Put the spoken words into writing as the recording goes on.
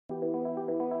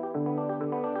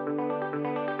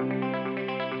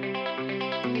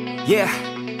Yeah.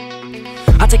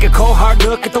 I take a cold hard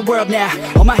look at the world now.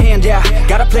 Hold my hand out,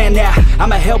 got a plan now.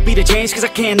 I'ma help be the change cause I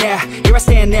can now. Here I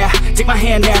stand now, take my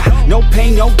hand now. No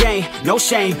pain, no gain, no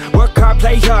shame. Work hard,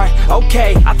 play hard,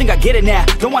 okay. I think I get it now,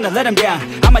 don't wanna let them down.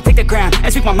 I'ma take the ground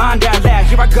and speak my mind out loud.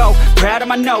 Here I go, proud of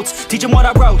my notes. Teach them what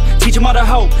I wrote, teach them all the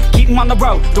hope. Keep them on the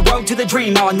road to the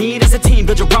dream. All I need is a team,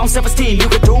 build your own self-esteem. You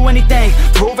can do anything,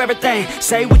 prove everything.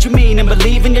 Say what you mean and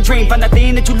believe in your dream. Find that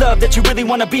thing that you love, that you really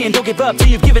wanna be. And don't give up till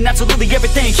you've given absolutely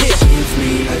everything. Yeah. Give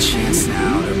me a chance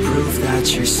now to prove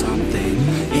that you're something.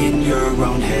 In your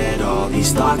own head, all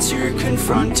these thoughts you're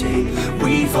confronting.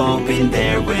 We've all been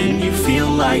there when you feel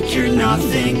like you're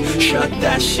nothing. Shut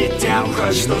that shit down,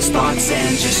 crush those thoughts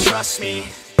and just trust me.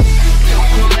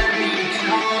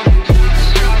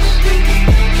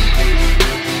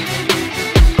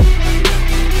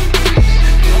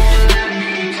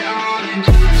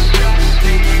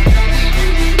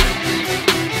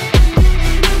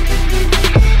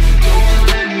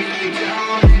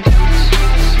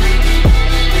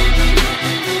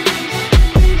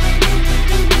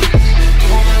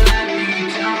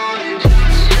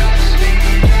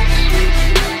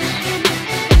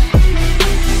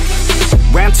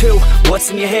 What's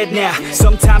in your head now?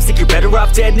 Sometimes think you're better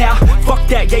off dead now. Fuck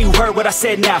that, yeah, you heard what I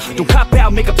said now. Don't cop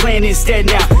out, make a plan instead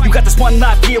now. You got this one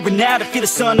life here and now, to feel the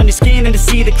sun on your skin and to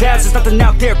see the clouds. There's nothing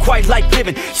out there quite like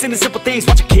living. Just in the simple things,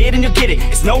 watch a kid and you'll get it.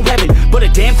 It's no heaven, but a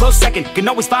damn close second. Can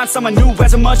always find someone new who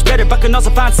has it much better, but can also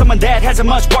find someone that has it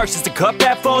much worse. Is the cup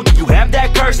half full? Do you have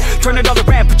that curse? Turn it all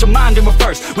around, put your mind in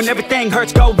reverse. When everything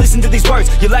hurts, go listen to these words.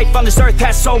 Your life on this earth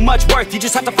has so much worth. You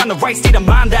just have to find the right state of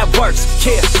mind that works.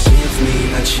 Yeah. Give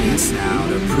me a chance now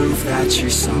to prove that you're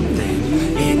something.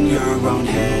 In your own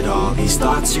head, all these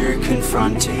thoughts you're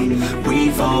confronting.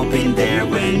 We've all been there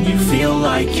when you feel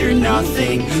like you're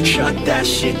nothing. Shut that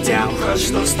shit down, crush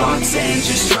those thoughts and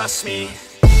just trust me.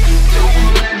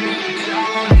 Don't let me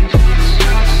down, just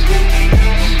trust me.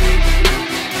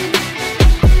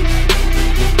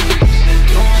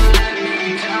 Don't let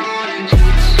me down,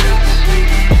 just trust me.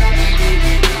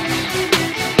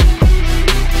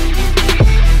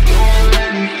 Don't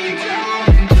let me down,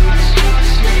 just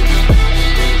trust me.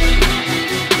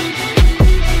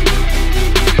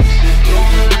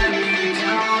 Don't let me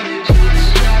down,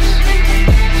 just trust me.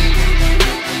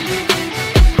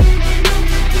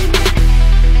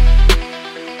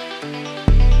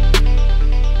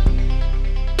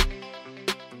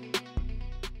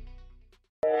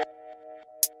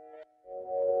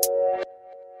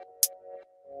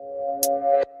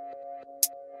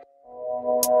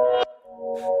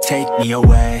 Take me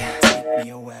away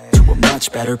to a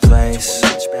much better place.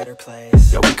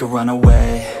 Yeah, we could run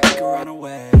away.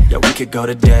 Yeah, we could go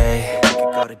today.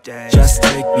 Just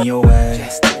take me away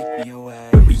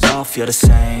where we all feel the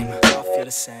same.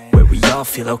 Where we all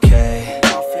feel okay.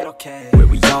 Where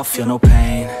we all feel no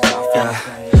pain. Yeah,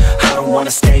 I don't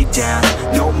wanna stay down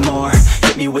no more.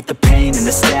 Hit me with the pain and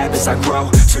the stab as I grow.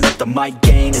 Turn up the mic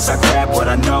gain as I grab what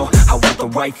I know. I want the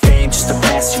right fame just to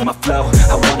pass you my flow.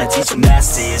 I wanna teach the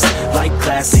masses like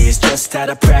classes, just out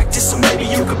of practice. So maybe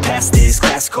you could pass this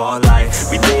class called life.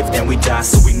 We live then we die,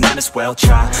 so we might as well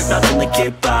try. Not only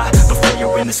get by before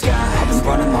you're in the sky. I've been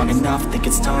running long enough, think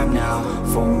it's time now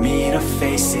for me to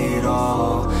face it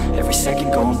all. Every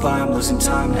second going by, I'm losing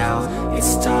time now.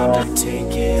 It's time to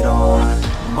take it on.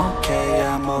 I'm okay,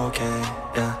 I'm okay,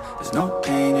 yeah. There's no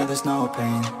pain, yeah, there's no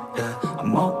pain, yeah.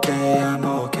 I'm okay, I'm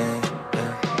okay,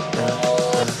 yeah, yeah,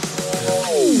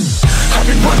 yeah. I've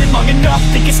been running long enough,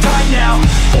 think it's time now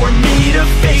for me to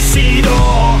face it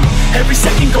all. Every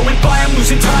second going by, I'm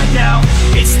losing time now.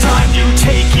 It's time to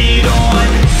take it on.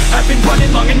 I've been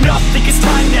running long enough, think it's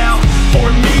time now for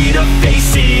me to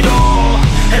face it all.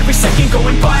 Every second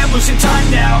going by, I'm losing time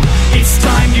now. It's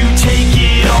time to take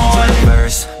it on.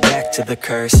 Verse, back to the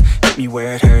curse, hit me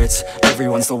where it hurts.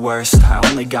 Everyone's the worst, I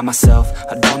only got myself.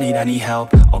 I don't need any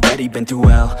help, already been through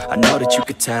hell. I know that you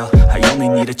could tell, I only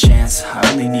need a chance. I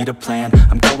only need a plan,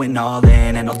 I'm going all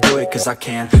in. And I'll do it cause I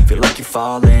can. Feel like you're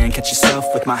falling, catch yourself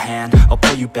with my hand. I'll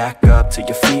pull you back up till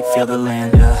your feet feel the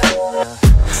land, yeah.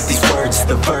 These words,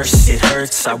 the verse, it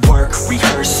hurts. I work,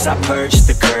 rehearse, I purge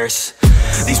the curse.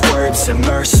 These words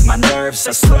immerse my nerves.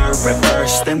 I slur,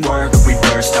 reverse, then work,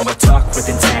 reverse. Now I talk with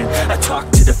intent, I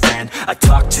talk to defend. I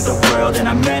talk to the world and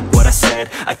I meant what I said.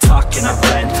 I talk and I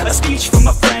blend, a speech from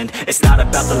a friend. It's not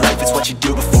about the life, it's what you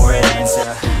do before it ends.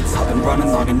 I've been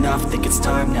running long enough, think it's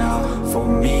time now for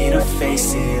me to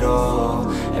face it all.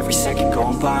 Every second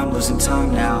going by, I'm losing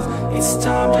time now. It's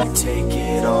time to take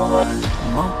it on.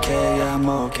 I'm okay, I'm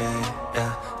okay,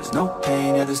 yeah. There's no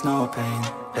pain, yeah, there's no pain,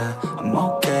 yeah. I'm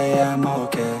okay, I'm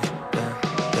okay, yeah,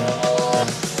 yeah,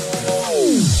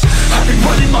 yeah. I've been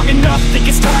running long enough, think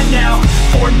it's time now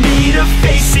for me to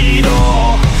face it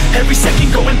all. Every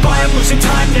second going by, I'm losing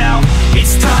time now.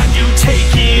 It's time you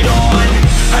take it on.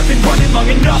 I've been running long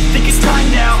enough, think it's time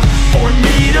now for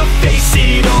me to face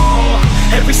it all.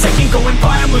 Every second going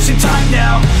by, I'm losing time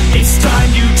now. It's time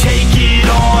you take it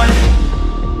on.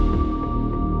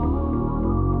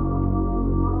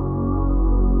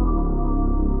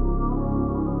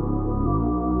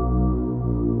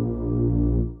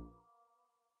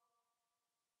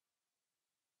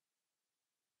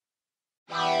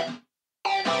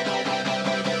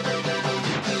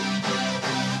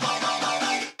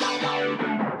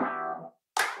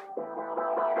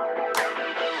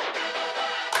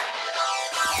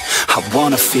 I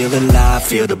wanna feel alive,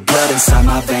 feel the blood inside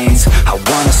my veins. I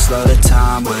wanna slow the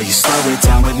time, will you slow it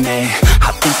down with me?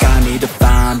 I think I need to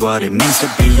find what it means to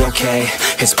be okay.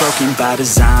 It's broken by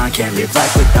design, can't live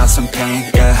life without some pain,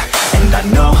 yeah. And I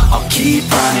know I'll keep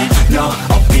running, no,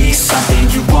 I'll be something.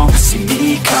 You won't see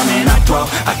me coming, I grow,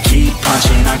 I keep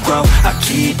punching, I grow, I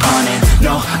keep hunting.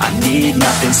 No, I need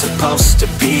nothing, supposed to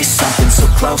be something so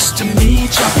close to me.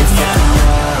 Jumping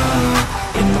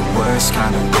out in the worst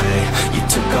kind of way. You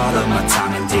took all of my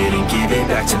time and didn't give it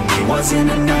back to me. Wasn't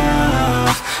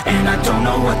enough, and I don't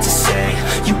know what to say.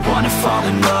 You wanna fall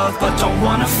in love, but don't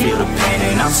wanna feel the pain.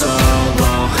 And I'm so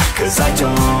low, cause I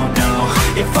don't know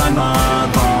if I'm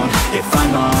alone, if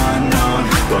I'm unknown.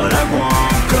 But I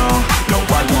won't go, no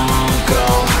I won't go.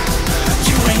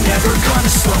 You ain't never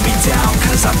gonna slow me down,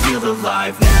 cause I feel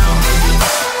alive now.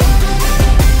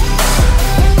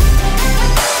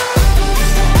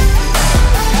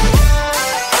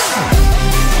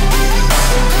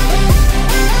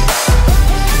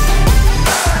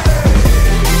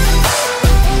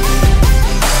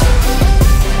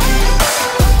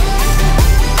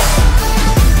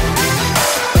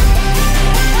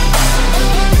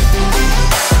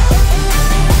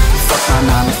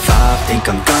 Think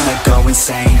I'm gonna go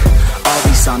insane.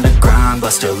 Always on the grind,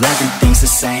 but still everything's the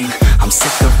same. I'm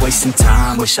sick of wasting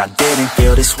time, wish I didn't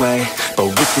feel this way. But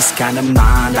with this kind of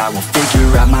mind, I will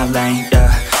figure out my lane,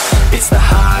 yeah. It's the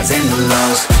highs and the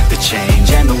lows, the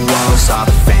change and the woes. All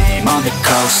the fame on the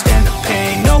coast and the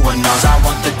pain no one knows. I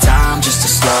want the time just to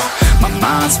slow, my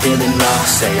mind's feeling low.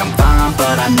 Say I'm fine,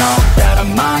 but I know that I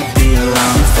might be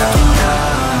alone. You felt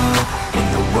love in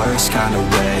the worst kind of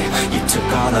way. You took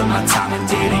all of my time and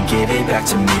didn't give it back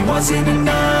to me. Wasn't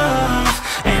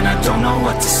enough, and I don't know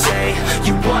what to say.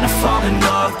 You wanna fall in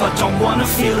love, but don't wanna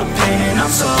feel the pain. And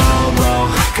I'm so low,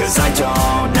 cause I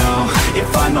don't know if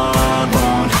I'm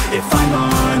alone, if I'm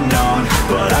unknown.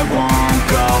 But I won't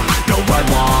go, no I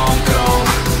won't go.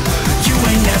 You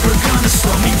ain't never gonna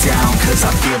slow me down, cause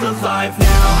I feel alive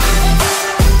now.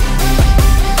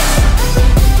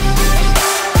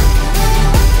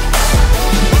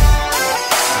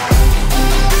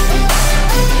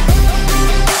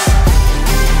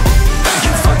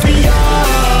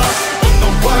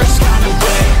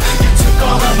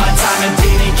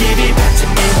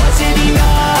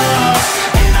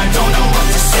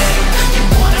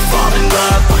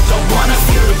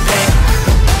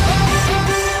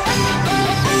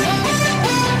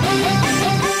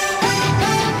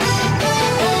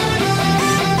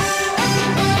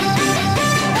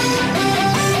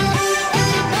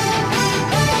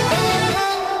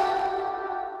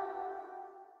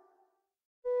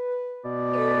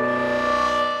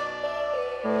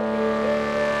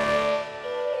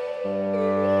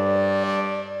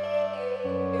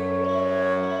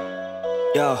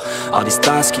 Yo, all these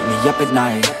thoughts keep me up at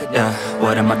night, yeah.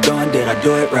 What am I doing, did I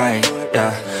do it right,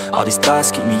 yeah. All these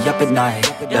thoughts keep me up at night,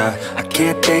 yeah. I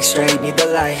can't think straight, need the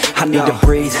light. I need to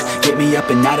breathe, get me up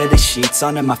and out of the sheets.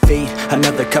 Onto my feet,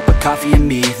 another cup of coffee and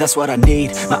me. That's what I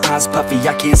need, my eyes puffy,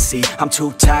 I can't see. I'm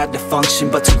too tired to function,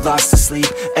 but too lost to sleep.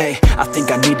 Ay, I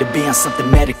think I need to be on something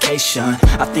medication.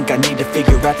 I think I need to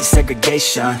figure out the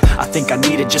segregation. I think I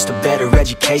needed just a better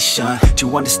education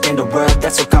to understand a world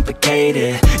that's so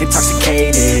complicated.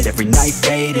 Intoxicated, every night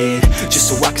faded, just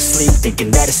so I can sleep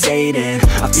thinking that it's Satan.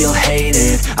 I feel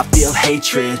hated, I feel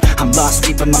hatred. I'm lost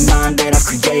deep in my mind that I've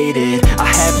created. I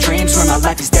have dreams where my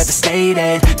life is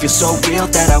devastated. Feel so real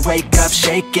that I wake up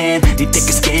shaking. Need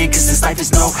thicker skin cause this life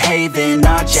is no haven.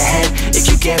 Nod your head if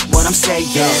you get what I'm saying.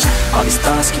 All these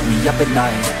thoughts keep me up at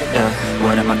night, yeah.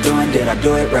 What am I doing, did I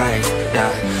do it right,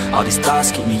 yeah. All these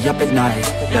thoughts keep me up at night,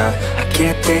 yeah. I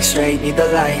can't think straight, need the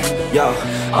light, yo.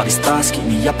 All these thoughts keep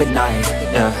me up at night,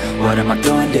 yeah. What am I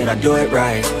doing, did I do it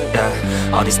right,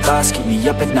 yeah. All these thoughts keep me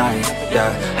up at night,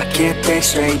 yeah. I can't think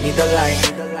straight, need the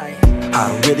light. I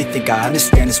don't really think I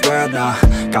understand this world, nah.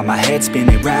 Got my head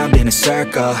spinning round in a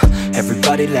circle.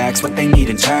 Everybody lacks what they need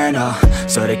internal,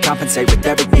 so they compensate with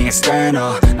everything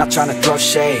external. Not trying to throw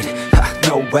shade,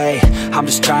 no way. I'm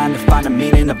just trying to find a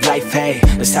meaning of life, hey.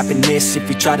 There's happiness if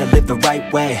you try to live the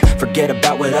right way. Forget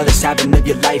about what others have and live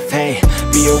your life, hey.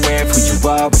 Be aware of who you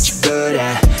are, what you're good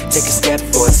at. Take a step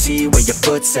forward, see where your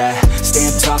foot's at.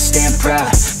 Stand tall, stand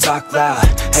proud, talk loud.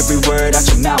 Every word out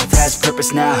your mouth has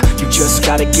purpose now. You just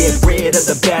gotta get rid of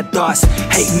the bad thoughts.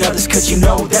 Hating others cause you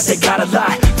know that they gotta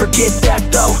lie. Forget that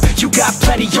though, you got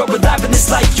plenty, you're alive in this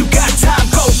life. You got time,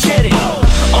 go get it.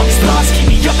 All these thoughts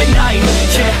keep me up at night,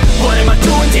 yeah. What am I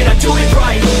doing, did I do it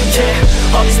right,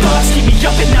 yeah. All these thoughts keep me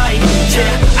up at night,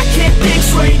 yeah. I can't think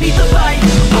straight, need the light,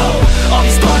 oh. All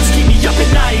these thoughts keep me up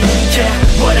at night, yeah.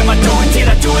 What am I doing,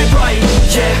 did I do it right,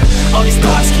 yeah. All these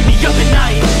thoughts keep me up at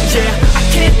night, yeah. I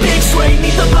can't think straight,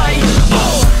 need the light,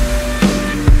 oh.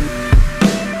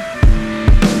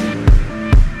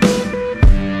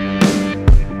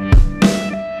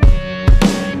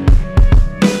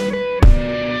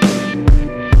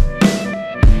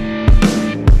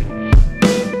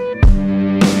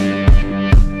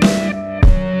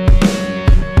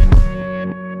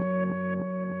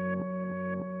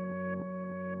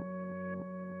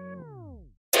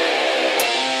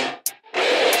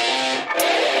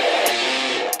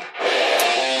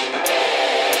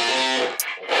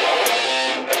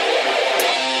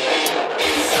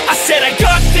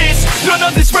 None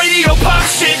of this radio pop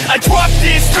shit. I dropped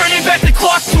this, turning back the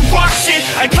clock to rock shit.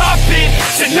 I cop it,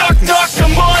 said knock knock,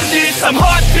 I'm on this. I'm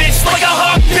hot bitch, like a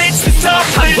hot bitch, the top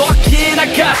list. I lock in, I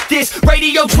got this,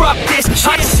 radio drop this.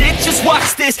 Hot shit, just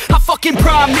watch this, I fucking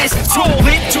promise. Too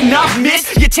lit, do not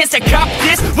miss your chance to cop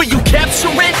this. Will you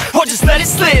capture it, or just let it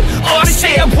slip? Oh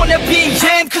shit, I wanna be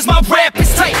him, cause my rap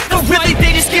is tight. No really,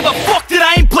 they just give a fuck that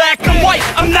I ain't black, I'm white.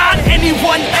 I'm not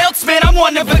anyone else, man, I'm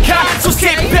one of a kind. So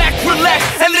sit back, relax,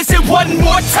 and listen one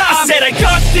more time. I said I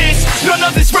got this, none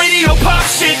of this radio pop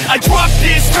shit. I dropped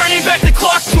this, turning back the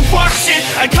clock to rock shit.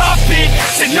 I cop it,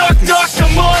 said knock knock,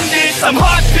 I'm on this. I'm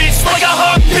hot bitch, like a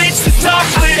hot bitch, the top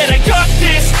list. I said I got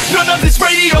this, none of this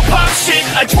radio pop shit.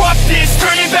 I dropped this,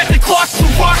 turning back the clock to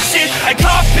rock shit. I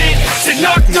cop it, said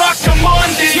knock knock, I'm on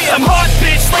this. I'm hot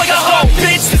bitch, like a hot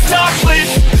bitch, the top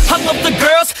list. I love the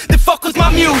girls that fuck with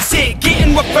my music,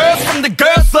 getting referrals from the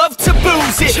girls, love to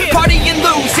booze it, party and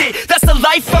lose it. That's the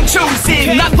life I'm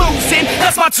choosing, not losing.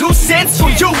 That's my 2 cents,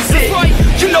 so use it.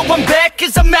 You know I'm back,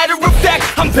 as a matter of fact.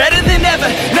 I'm better than ever,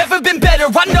 never been better.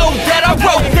 I know that, I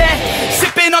wrote that.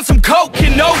 Sipping on some coke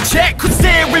and no jack. Quit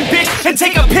staring, bitch, and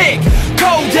take a pic.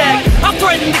 Kodak, I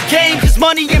threaten the game, cause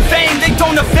money and fame, they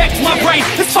don't affect my brain.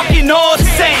 It's fucking all the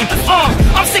same.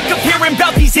 I'm sick of hearing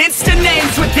about these Insta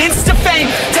names with Insta fame.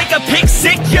 Take a pic,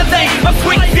 sick, you're lame. A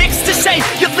quick fix to shame,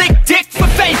 you lick dick for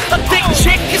fame. A thick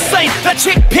chick is slain, a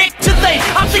chick picked to lane.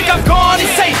 I think I've gone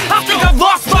insane, I think I've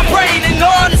lost my brain. And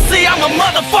honestly, I'm a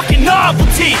motherfucking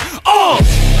novelty.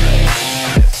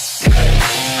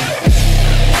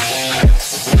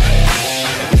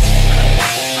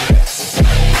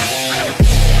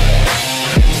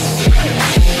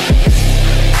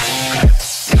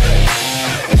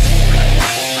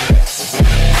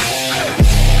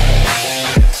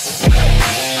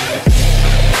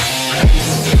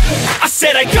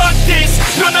 Said I got this,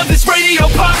 none of this radio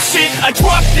pop shit. I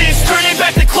dropped this, turning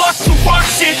back the clock to rock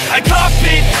shit. I cop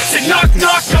it, said knock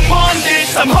knock, I'm on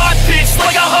this. I'm hot bitch,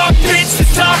 like a hot bitch, the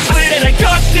top list. Said I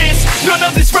got this, none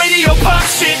of this radio pop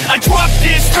shit. I dropped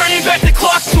this, turning back the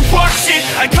clock to rock shit.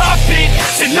 I cop it,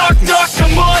 said knock knock,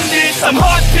 I'm on this. I'm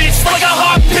hot bitch, like a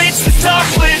hot bitch, the top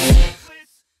list.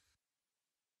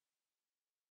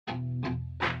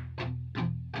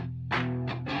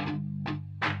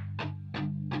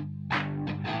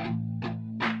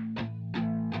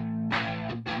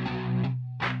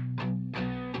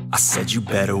 I said you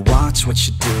better watch what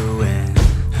you're doing,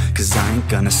 cause I ain't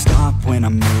gonna stop when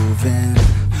I'm moving.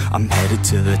 I'm headed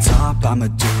to the top, I'ma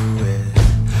do it.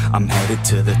 I'm headed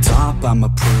to the top, I'ma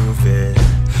prove it.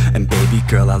 And baby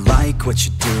girl, I like what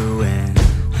you're doing.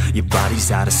 Your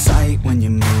body's out of sight when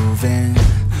you're moving.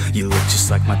 You look just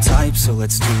like my type, so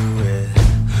let's do it.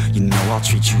 You know I'll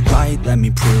treat you right, let me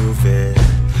prove it.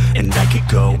 And I could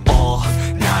go all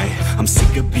night, I'm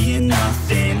sick of being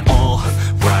nothing. All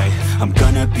right, I'm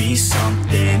gonna be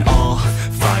something. I'll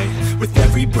fight with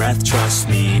every breath, trust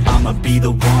me. I'ma be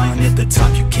the one at the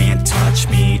top, you can't touch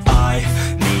me. I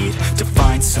need to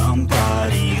find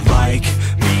somebody like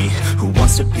me, who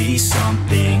wants to be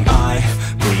something. I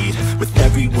bleed with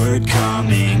every word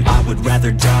coming. I would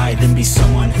rather die than be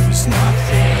someone who's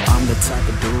nothing. I'm the type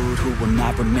of dude who will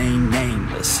not remain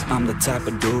nameless. I'm the type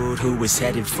of dude who is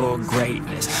headed for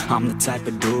greatness. I'm the type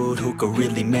of dude who could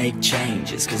really make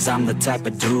changes, cause I'm the type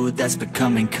of dude that's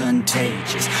becoming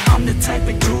contagious. I'm the type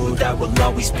of dude that will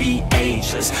always be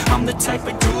ageless. I'm the type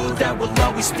of dude that will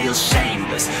always feel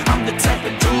shameless. I'm the type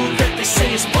of dude that they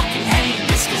say is fucking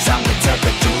heinous, cause I'm the type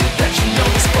of dude that you know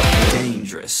is fucking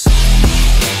dangerous.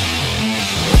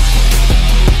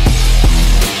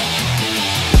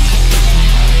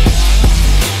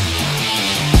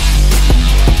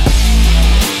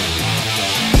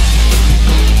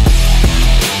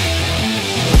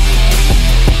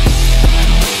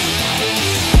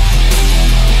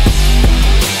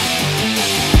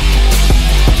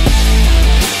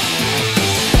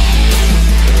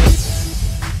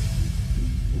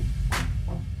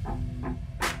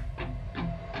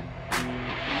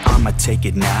 I'ma take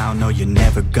it now, no you're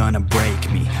never gonna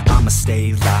break me. I'ma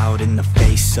stay loud in the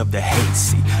face of the hate,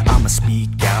 see I'ma speak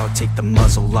out, take the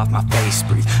muzzle off my face,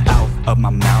 breathe out of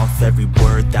my mouth every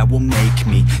word that will make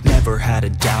me. Never had a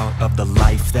doubt of the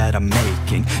life that I'm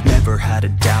making. Never had a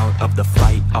doubt of the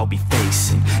fight I'll be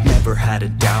facing. Never had a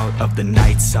doubt of the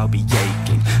nights I'll be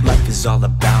aching. Life is all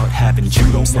about having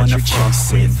dreams that you're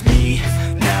chasing. With me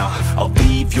now, I'll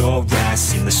leave your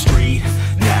ass in the street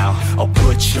now. I'll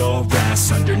put your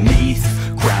ass underneath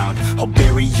ground. I'll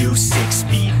bury you 6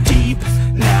 feet deep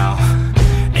now,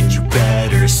 and you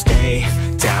better stay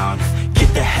down.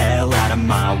 Get the hell out of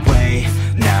my way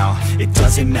now. It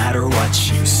doesn't matter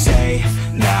what you say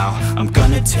now. I'm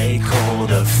gonna take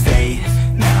hold of fate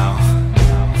now.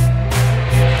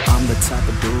 I'm the type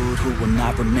of dude who will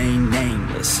not remain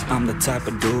nameless. I'm the type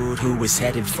of dude who is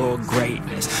headed for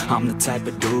greatness. I'm the type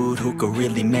of dude who could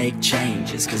really make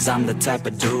changes, cause I'm the type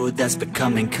of dude that's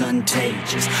becoming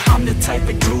contagious. I'm the type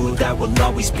of dude that will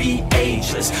always be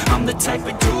ageless. I'm the type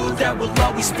of dude that will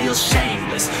always feel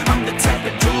shameless. I'm the type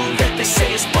of dude that they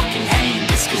say is fucking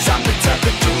heinous, cause I'm the type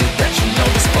of dude that you know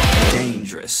is fucking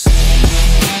dangerous.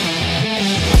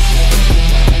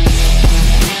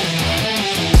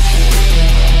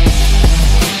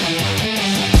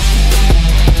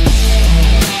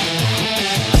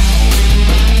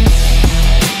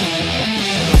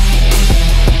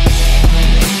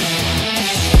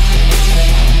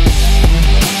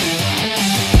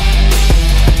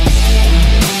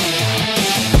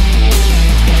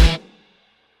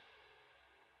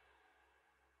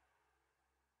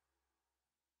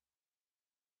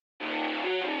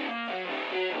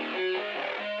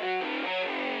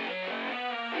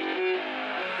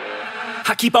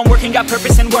 I keep on working, got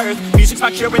purpose and worth. Music's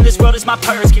my cure and this world is my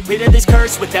purse. Get rid of this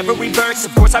curse with every verse.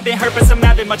 Of course I've been hurt but some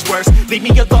have been much worse. Leave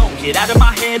me alone, get out of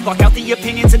my head. Block out the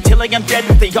opinions until I am dead.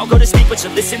 They all go to speak but you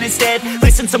listen instead.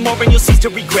 Listen some more and you'll cease to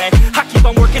regret. I keep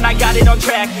on working, I got it on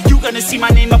track. You gonna see my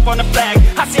name up on a flag.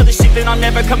 I sail this ship and I'll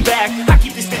never come back. I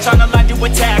keep this bitch on the line to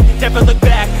attack. Never look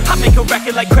back, I make a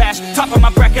record like Crash. Top of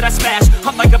my bracket I smash,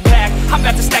 I'm like a pack. I'm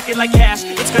about to stack it like cash.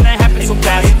 It's gonna happen so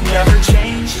fast. I've never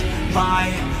changed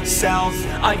myself,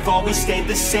 I've always stayed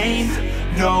the same,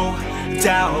 no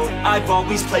doubt. I've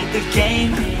always played the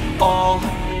game all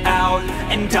out,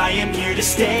 and I am here to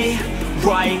stay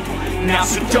right now.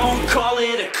 So don't call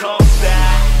it a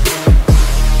comeback.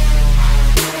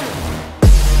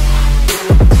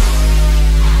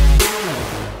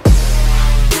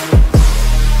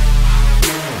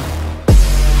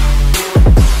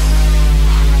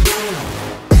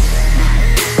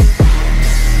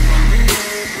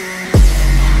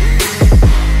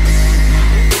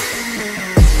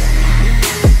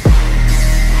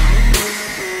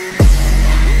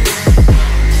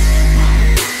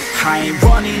 I ain't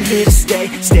running, here to stay.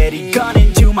 Steady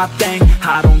gunning, do my thing.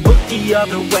 I don't look the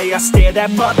other way, I stare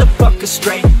that motherfucker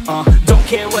straight. Don't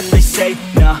care what they say,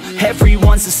 nah,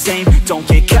 everyone's the same. Don't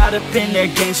get caught up in their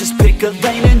games, just pick a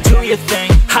lane and do your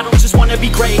thing. I don't just wanna be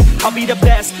great, I'll be the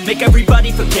best. Make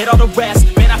everybody forget all the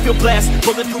rest. Man, I feel blessed,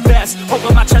 bulletproof vest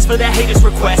over my chest for that haters'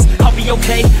 request. I'll be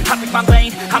okay, I pick my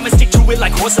lane. I'ma stick to it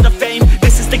like horse of the fame.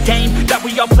 This is the game that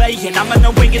we all play, and I'm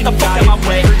gonna win, get the fuck out my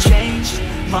way. Changed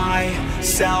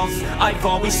myself, I've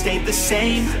always stayed the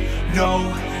same, no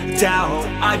doubt.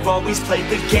 I've always played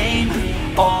the game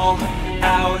all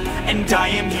out, and I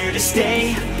am here to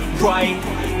stay right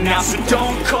now. So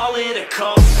don't call it a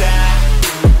comeback.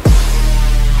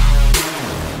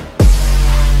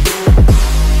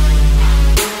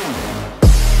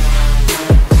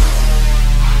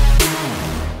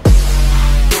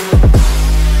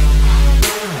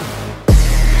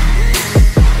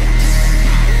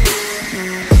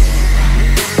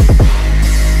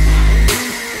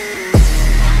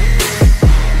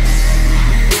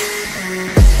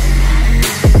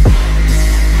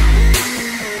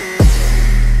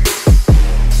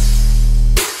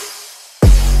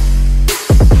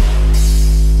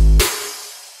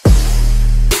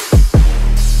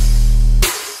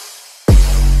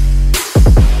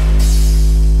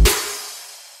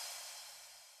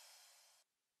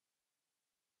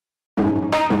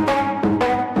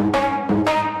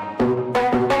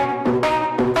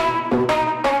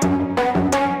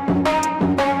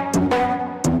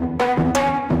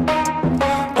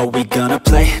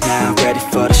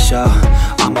 go.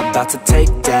 I'm about to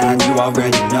take down, you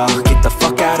already know. Get the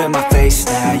fuck out of my face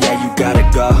now, yeah, you gotta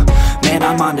go. Man,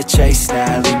 I'm on the chase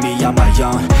now, leave me on my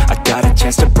own. I got a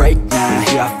chance to break now,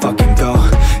 here I fucking go.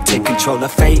 Take control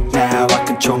of fate now, I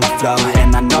control my flow.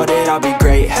 And I know that I'll be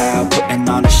great, how putting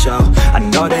on a show. I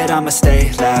know that I'ma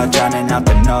stay loud, drowning out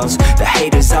the noise. The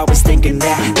haters always thinking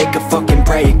that they could fucking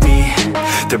break me.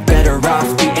 They're better off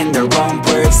eating their own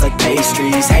words like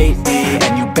pastries. Hate me,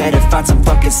 and you better find some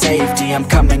fucking safety. I'm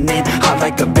coming in hot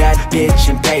like a bad bitch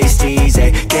in pasties.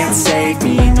 They can't save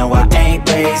me, no I ain't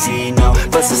lazy, no.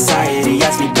 But society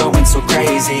has me going so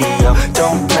crazy, yo.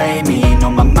 Don't blame me, no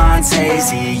my mind's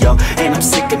hazy, yo. And I'm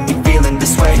sick of me feeling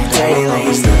this way daily. I'll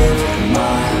always live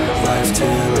my life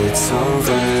till it's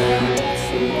over,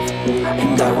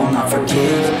 and I will not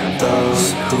forgive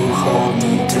those who hold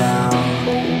me down.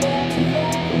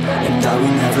 And I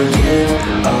will never give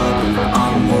up,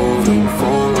 I'm moving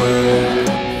forward.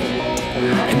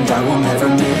 And I will never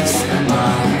miss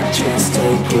my chance,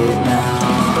 take it now.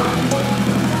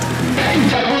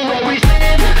 And I will always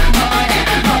live my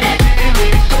life till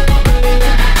it's over,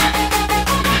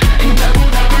 and I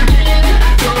will not forgive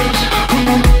those who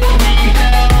hold me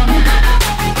down.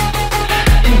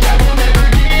 And I will never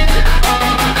give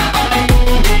up, I'm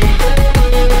moving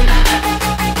forward.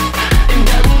 And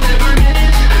I will never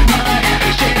miss my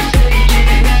chance, take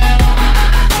it now.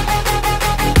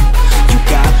 You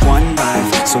got one life,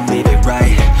 so live it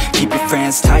right. Keep your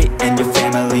friends tight and your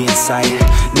family in sight.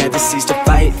 Never cease to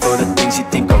fight for the things you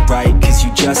think are right, cause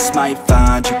you just might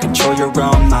find you control your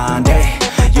own mind, eh?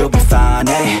 You'll be fine,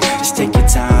 eh? Just take your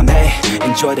time, eh?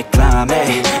 Enjoy the climb,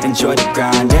 eh? Enjoy the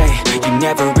grind, eh? You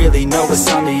never really know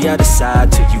what's on the other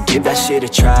side till you give that shit a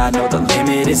try. Know the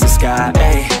limit is the sky,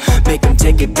 eh? Make them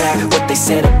take it back, what they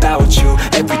said about you.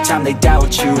 Every time they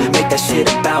doubt you, make that shit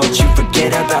about you.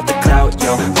 Forget about the clout,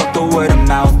 yo. Fuck the word of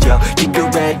mouth, yo. Keep your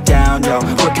head down, yo.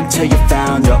 Work until you're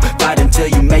found, yo. Fight until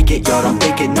you make it, yo. Don't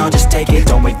think it, no, just take it.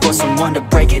 Don't wait for someone to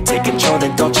break it. Take control,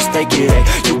 then don't just take it, eh?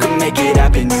 You can make it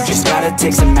happen, you just gotta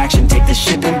take some action. Take the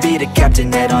ship and be the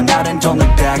captain. Head on out and don't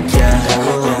look back, yeah. I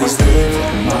will always live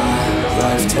my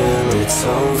life till it's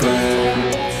over,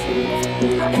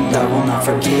 and I will not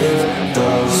forgive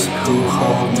those who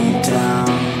hold me down.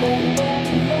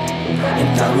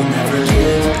 And I will never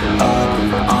give up,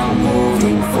 I'm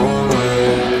moving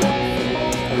forward.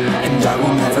 And I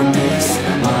will never miss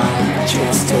my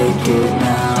chance, take it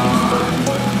now.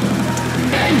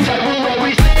 And I will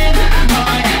always live my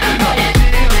life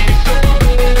till it's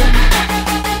over,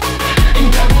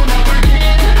 and I will not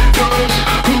forgive those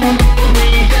who hold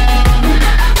me down.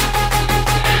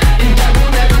 And I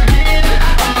will never give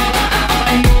up,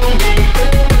 I'm moving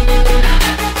forward.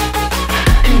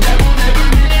 And I will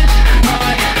never miss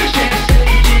my chance,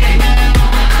 take it now.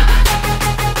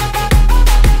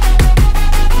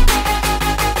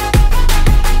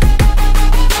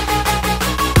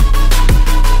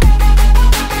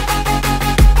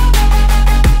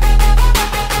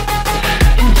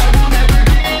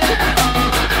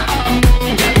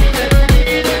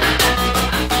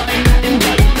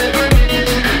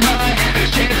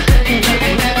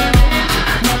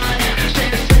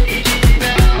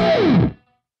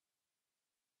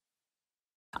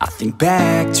 I think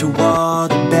back to all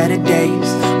the better days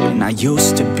when I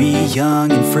used to be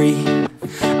young and free.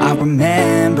 I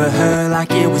remember her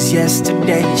like it was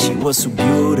yesterday. She was so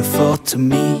beautiful to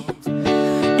me.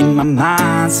 In my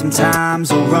mind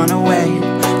sometimes I'll run away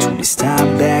to this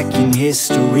time back in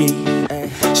history.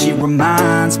 She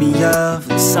reminds me of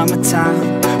the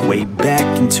summertime way back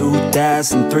in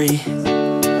 2003.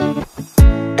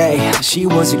 Hey, she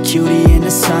was a cutie in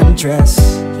a sundress.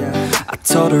 I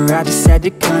told her I just had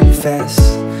to confess,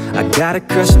 I got a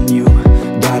crush on you,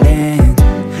 darling.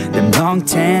 Them long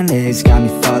tan legs got me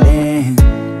falling.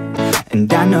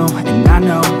 And I know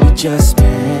we just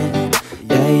met,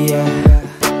 yeah.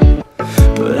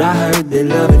 But I heard that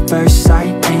love at first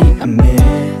sight ain't a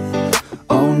myth.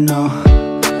 Oh no,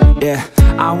 yeah.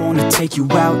 I wanna take you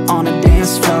out on a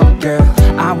dance floor, girl.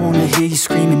 I wanna hear you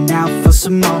screaming out for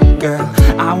some more, girl.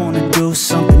 I wanna do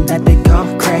something that they call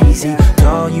crazy.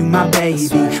 Call you my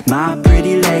baby, my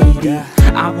pretty lady.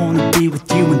 I wanna be with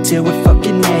you until we're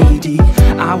fucking 80.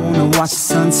 I wanna watch the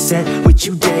sunset with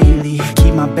you daily.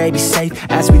 Keep my baby safe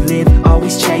as we live,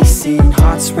 always chasing.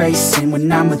 Hearts racing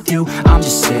when I'm with you, I'm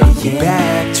just saying.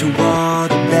 Back to all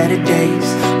the better days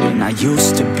when I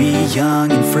used to be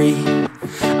young and free.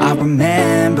 I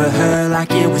remember her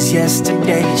like it was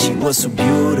yesterday. She was so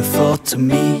beautiful to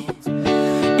me.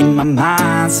 In my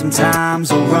mind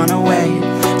sometimes I'll run away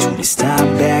to this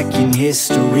time back in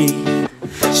history.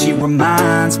 She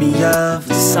reminds me of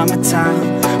the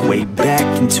summertime, way back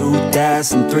in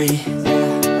 2003.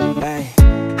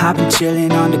 I've been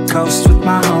chilling on the coast with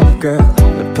my homegirl,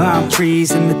 the palm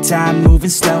trees and the time moving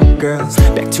slow, girls.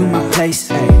 Back to my place,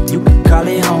 hey, you can call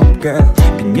it home, girl.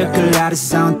 Pina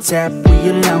coladas on tap, we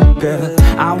alone, girl.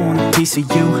 I want a piece of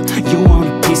you, you want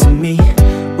a piece of me.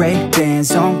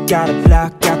 Ray-Bans on, gotta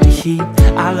block out the heat.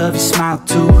 I love your smile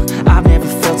too, I've never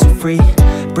felt so free.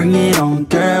 Bring it on,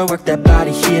 girl, work that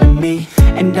body here to me.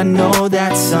 And I know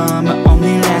that summer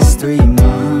only lasts 3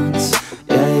 months,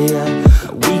 yeah.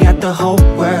 We got the whole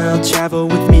world, travel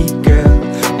with me, girl.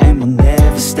 And we'll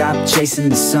never stop chasing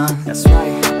the sun. That's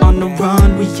right. On the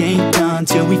run, we ain't done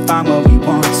till we find what we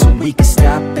want. So we can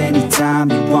stop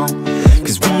anytime you want.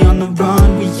 Cause we on the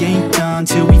run, we ain't done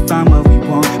till we find what we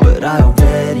want. But I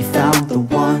already found the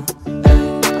one.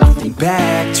 I think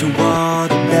back to all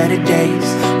the better days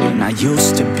when I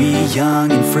used to be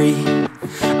young and free.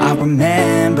 I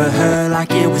remember her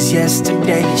like it was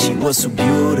yesterday. She was so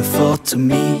beautiful to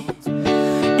me.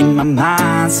 In my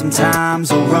mind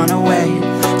sometimes I'll run away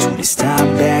to this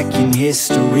time back in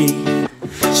history.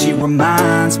 She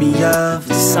reminds me of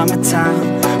the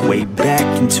summertime, way back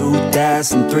in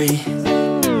 2003.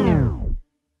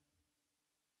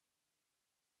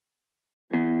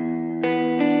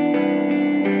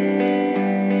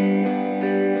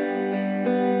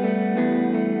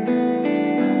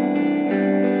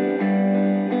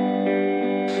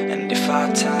 And if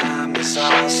our time is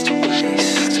ours to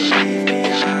waste, to leave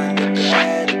behind a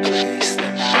better place,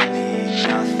 then I need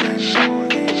nothing more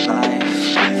than life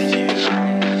with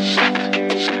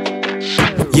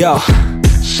you. Yo,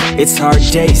 it's hard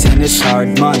days and it's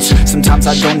hard months. Sometimes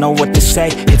I don't know what to say,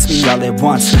 hits me all at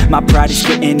once. My pride is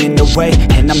getting in the way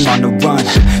and I'm on the run.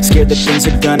 Scared that things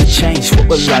are gonna change, what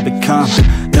will I become?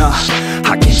 No,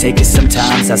 I can't take it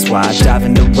sometimes. That's why I dive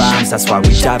into rhymes, that's why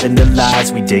we dive into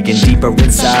lies. We digging deeper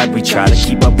inside, we try to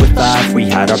keep up with life. We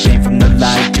hide our pain from the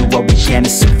light, do what we can to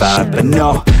survive. But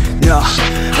no,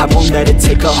 I won't let it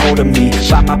take a hold of me.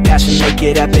 Find my passion, make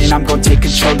it happen, I'm gonna take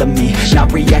control of me.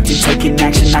 Not reacting, taking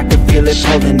action, I can feel it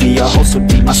pulling me. A hole so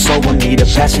deep, my soul will need a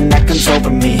passion that comes over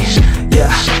me.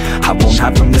 Yeah, I won't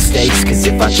hide from mistakes, cause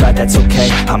if I try that's okay.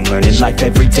 I'm learning life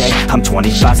every day, I'm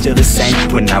 25 still the same.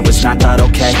 When I was 9 thought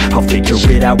okay, I'll figure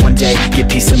it out one day. Get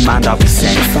peace of mind, I'll be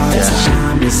sane. If our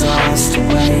time is ours to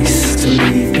waste, to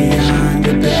leave behind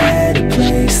a better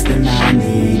place, then I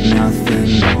need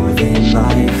nothing more than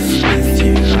life with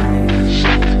you.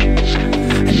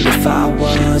 And if I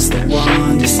was the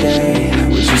one to stay,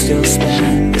 would you still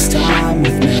spend this time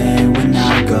with me? When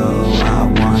I go, I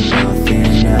want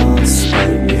nothing else but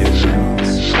you.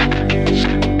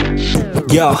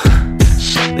 Yo,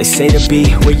 they say to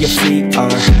be where your feet are.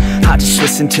 I just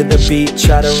listen to the beat,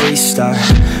 try to restart.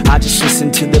 I just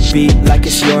listen to the beat like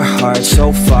it's your heart.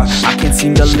 So far, I can't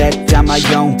seem to let down my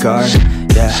own guard.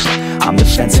 Yeah, I'm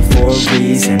defensive for a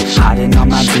reason, hiding all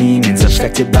my demons,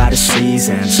 affected by the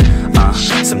seasons.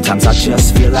 Sometimes I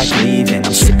just feel like leaving.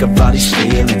 I'm sick of all these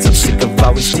feelings, I'm sick of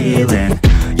always dealing.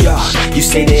 Yo, you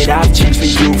say that I've changed, but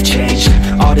you've changed.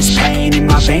 All this pain in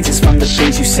my veins is from the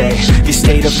things you say. Your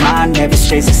state of mind never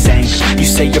stays the same. You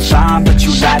say you're fine, but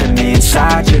you lie to me.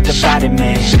 Inside you're dividing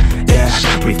me. Yeah,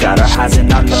 we've got our highs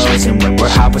and our lows, and when we're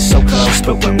high we're so close,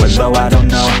 but when we're low I don't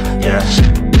know. Yeah,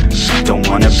 don't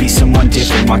wanna be someone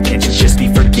different. Why can't you just be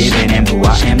forgiven? And who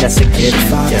I am, that's a given.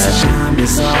 If our time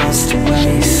is ours to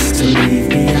waste, to leave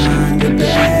behind a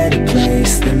better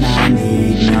place, then I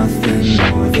need nothing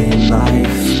more than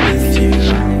life with you.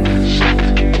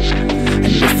 And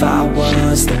if I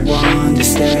was the one to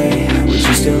stay, would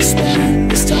you still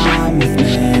spend this time with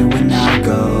me? When I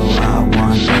go, I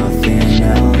want nothing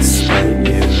else but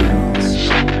you.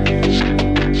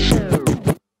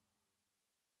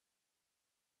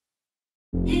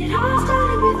 It all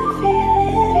started with a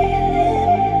feeling.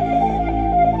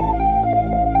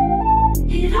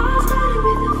 It all started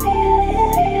with a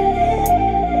feeling.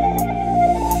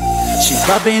 She's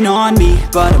rubbing on me,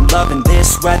 but I'm loving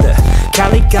this weather.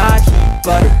 Cali got heat,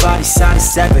 but her body side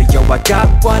is sever. Yo, I got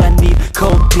what I need,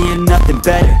 cold beer, nothing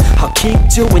better. I'll keep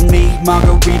doing me,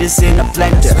 margaritas in a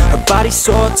blender. Her body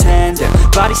so tender,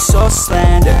 body so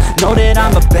slender. Know that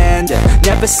I'm a bender,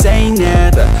 never say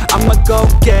never. I'm a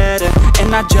go-getter,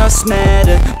 and I just met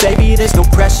her. Baby, there's no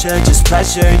pressure, just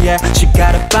pleasure, yeah. She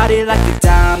got a body like a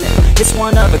diamond, it's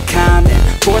one of a kind, and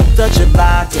 4th of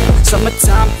July, yeah.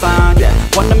 Summertime fine, yeah.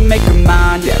 Wanna make her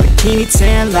mine, yeah. Bikini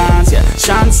tan lines, yeah.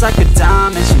 Shines like a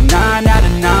diamond, she 9 out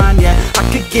of 9, yeah. I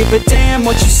could give a damn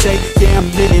what you say, yeah,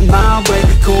 I'm living my way.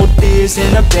 Cold beers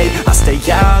in a bay, I stay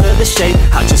out of the shade.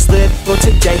 I just live for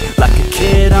today, like a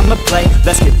kid I'ma play.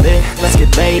 Let's get lit, let's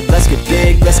get laid, let's get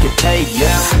big, let's get paid,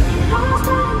 yeah.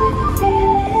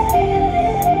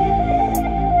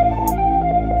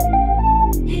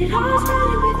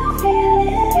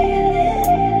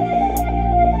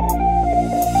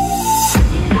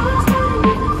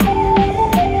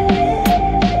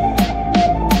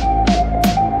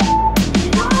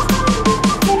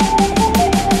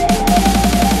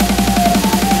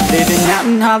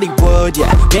 Hollywood,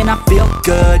 yeah, man, I feel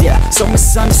good, yeah. So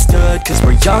misunderstood, cause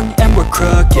we're young and we're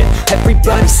crooked, yeah.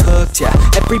 Everybody's hooked, yeah,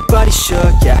 everybody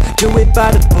shook, yeah. Do it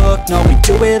by the book, no, we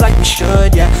do it like we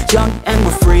should, yeah. Young and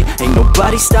we're free, ain't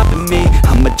nobody stopping me.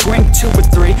 I'ma drink 2 or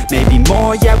 3, maybe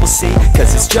more, yeah, we'll see.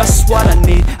 Cause it's just what I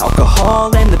need,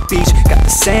 alcohol and the beach. Got the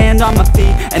sand on my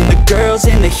feet, and the girls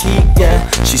in the heat, yeah.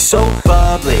 She's so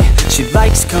bubbly, she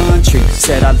likes country.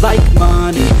 Said I like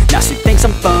money, now she thinks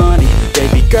I'm funny.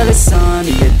 Baby girl, it's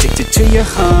sunny, addicted to your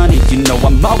honey. You know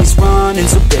I'm always running,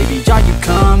 so baby, are you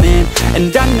coming?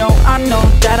 And I know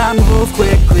that I move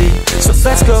quickly. So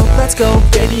let's go,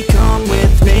 baby, come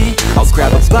with me. I'll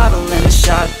grab a bottle and a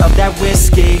shot of that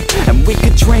whiskey, and we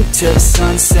could drink till the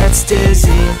sun sets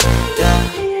dizzy,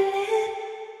 yeah.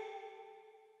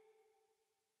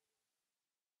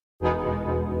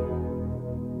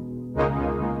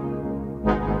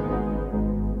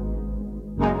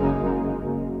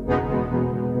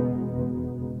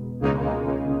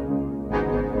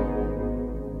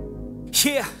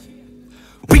 Yeah,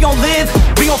 we gon' live,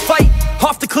 we gon' fight,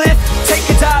 off the cliff, take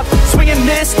a dive, swing and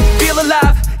miss, feel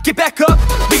alive, get back up,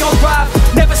 we gon' thrive,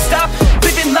 never stop,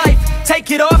 living life, take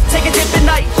it off, take a dip at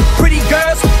night, pretty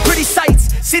girls, pretty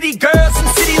sights, city girls and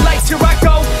city lights, here I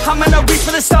go, I'm gonna reach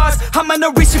for the stars, I'm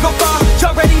gonna reach to go far, you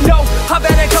already know, I've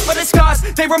had a couple of scars,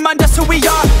 they remind us who we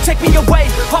are, take me away,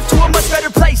 off to a much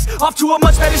better place, off to a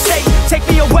much better state, take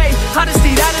me away, I just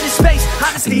need out of this space,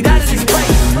 I just need out of this place.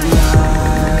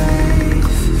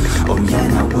 Oh yeah,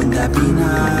 now wouldn't that be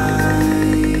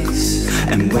nice?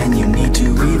 And when you need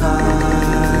to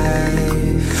revive,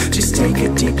 just take a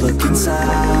deep look inside.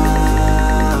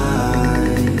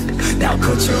 Now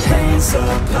put your hands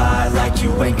up high like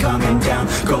you ain't coming down.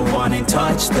 Go on and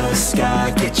touch the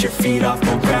sky, get your feet off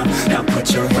the ground. Now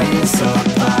put your hands up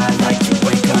high like you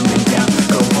ain't coming down.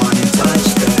 Go on and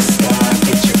touch the sky,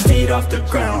 get your feet off the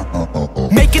ground.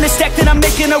 Making a stack, then I'm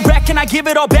making a rack, and I give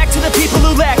it all back to the people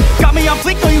who lack. Got me on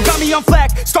fleek, no, you got me on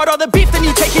flack. Start all the beef, then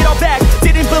you take it all back.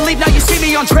 Didn't believe, now you see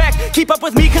me on track. Keep up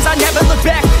with me, cause I never look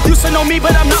back. Used to know me,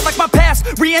 but I'm not like my past.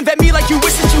 Reinvent me like you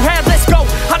wish that you had, let's go.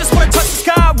 I just wanna touch the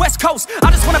sky, West Coast.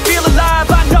 I just wanna feel alive,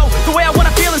 I know the way I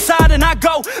wanna feel inside, and I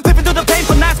go living through the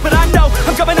painful nights, but I know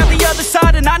I'm coming out the other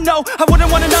side, and I know I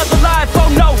wouldn't want another life, oh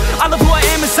no. I love who I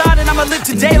am inside, and I'ma live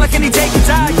today like any day can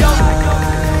die, yo.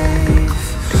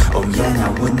 Oh yeah,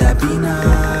 now wouldn't that be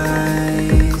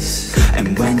nice?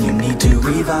 And when you need to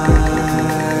revive,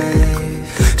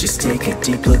 just take a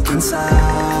deep look inside.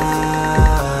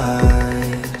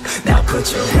 Now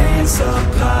put your hands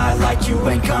up high like you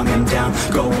ain't coming down.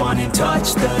 Go on and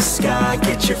touch the sky,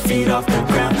 get your feet off the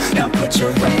ground. Now put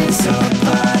your hands up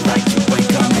high like you ain't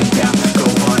coming down. Go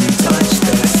on and touch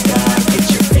the sky, get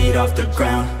your feet off the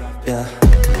ground, yeah.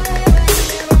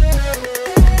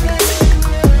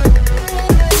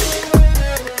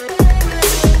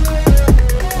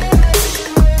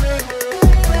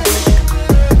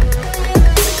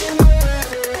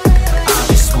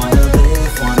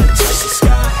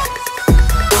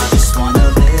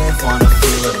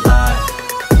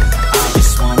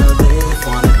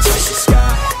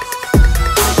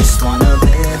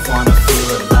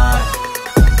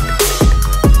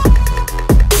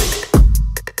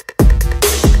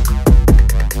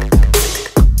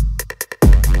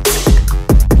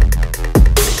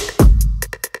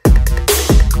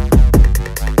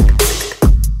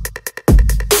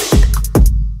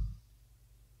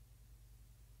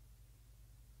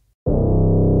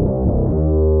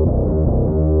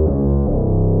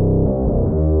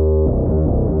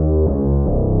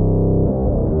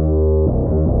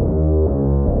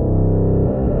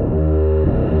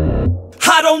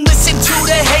 I don't listen to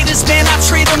the haters, man, I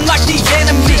treat them like the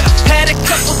enemy. Had a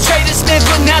couple traitors, man,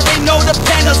 but now they know the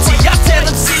penalty. I tell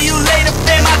them, see you later,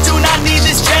 fam, I do not need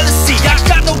this jealousy. I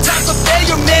got no time for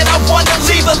failure, man, I wanna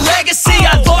leave a legacy.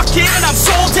 I lock in and I'm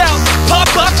sold out, pop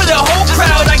up for the whole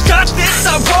crowd. I got this,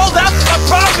 I roll out, I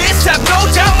promise, have no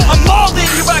doubt. I'm all in,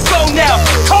 here I go now,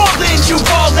 call in, you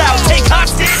all out. Take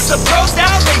hostage, the pros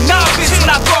down, they novice when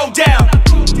I throw down.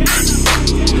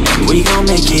 We gon'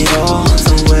 make it all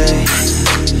the way.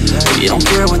 We don't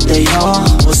care what they all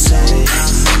will say.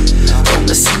 Don't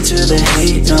listen to the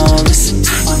hate, no. Listen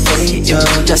to my fate, yo.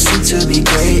 Destined to be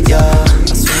great, yeah.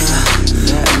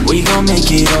 And we gon' make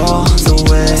it all the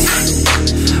way.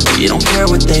 We don't care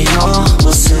what they all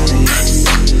will say.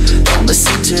 Don't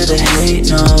listen to the hate,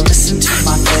 no. Listen to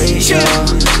my fate, yo.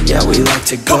 Yeah, we like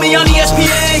to go Put me on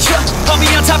ESPN, put me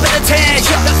on top of the 10,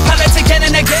 pilots again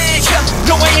and again,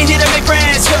 no, I ain't here to make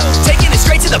friends, taking it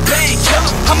straight to the bank,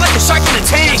 I'm like a shark in a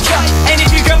tank, and if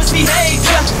your girl misbehave,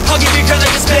 I'll give your girl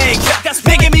like a spank,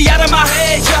 they get me out of my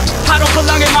head, I don't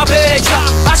belong in my bed,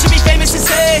 I should be famous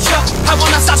instead, I will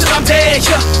not stop till I'm dead,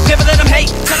 never let them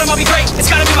hate, tell them I'll be great,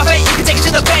 it's gotta be my fate, you can take it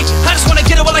to the bank, I just wanna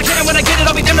get it while I get it, when I get it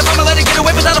I'll be damned if I'ma let it get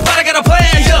away without a fight, I got a plan,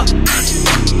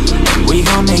 We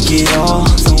gon' make it all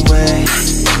the way.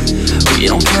 We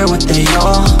don't care what they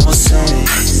all will say.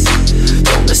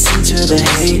 Don't listen to the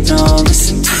hate, no.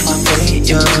 Listen to my fate,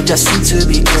 yo. Destined to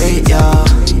be great, yeah.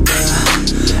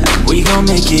 And we gon'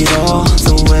 make it all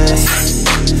the way.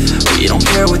 We don't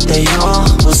care what they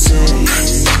all will say.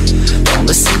 Don't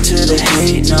listen to the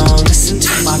hate, no. Listen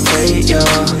to my fate, yo.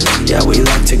 Yeah, we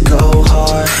like to go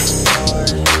hard.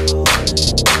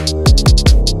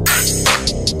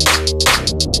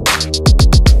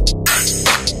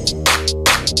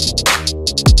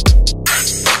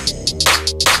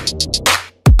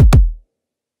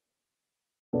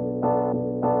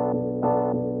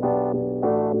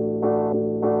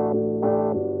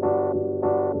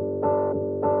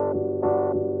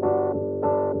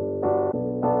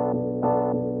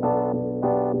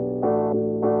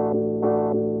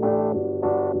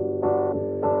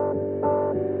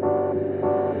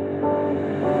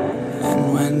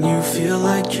 When you feel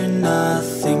like you're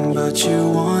nothing, but you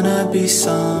wanna be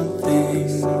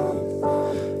something,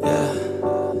 yeah.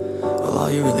 Well, all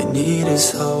you really need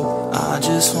is hope. I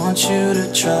just want you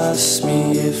to trust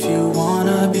me if you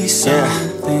wanna be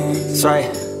something. Yeah, that's right.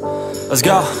 Let's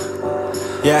go.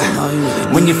 Yeah,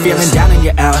 when you're feeling down and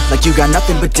you're out, like you got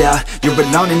nothing but doubt, you're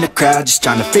alone in the crowd, just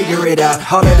trying to figure it out.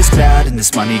 All of this cloud and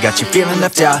this money got you feeling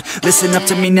left out. Listen up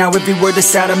to me now, every word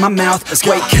that's out of my mouth.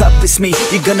 Wake up, it's me,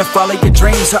 you're gonna follow your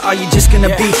dreams, or are you just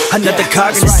gonna be another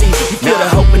cog in the scene? You feel the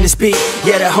hope in this beat,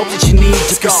 yeah, the hope that you need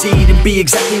to proceed and be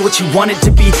exactly what you want it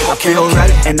to be. I feel right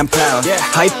and I'm proud,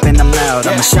 hype and I'm loud,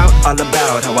 I'ma shout all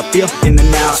about how I feel in the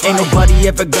now. Ain't nobody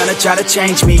ever gonna try to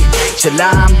change me, till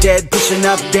I'm dead pushing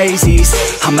up daisies.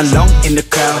 I'm alone in the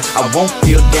crowd, I won't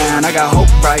feel down. I got hope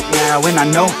right now, and I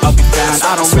know I'll be found.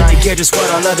 I don't really care just what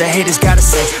all other haters gotta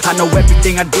say. I know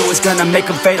everything I do is gonna make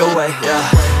them fade away,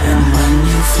 And when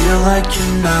you feel like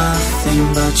you're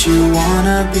nothing, but you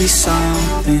wanna be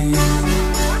something,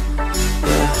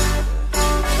 well,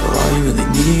 all you really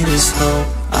need is hope.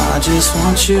 I just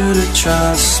want you to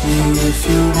trust me if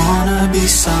you wanna be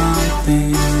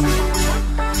something,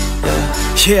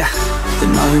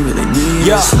 then all you really need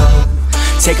is hope.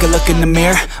 Take a look in the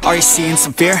mirror, are you seeing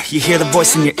some fear? You hear the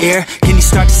voice in your ear, can you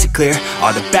start to see clear?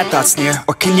 Are the bad thoughts near?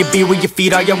 Or can you be where your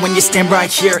feet are when you stand right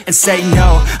here and say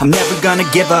no? I'm never gonna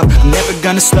give up, I'm never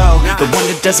gonna slow. The one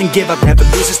that doesn't give up, never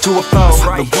loses to a foe.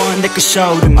 The one that could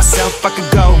show to myself I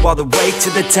could go all the way to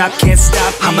the top, can't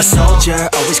stop me. I'm a soldier,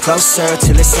 always closer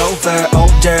till it's over.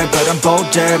 Older, but I'm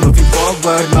bolder, moving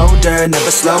forward, older,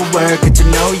 never slower. Good to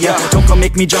know ya, don't go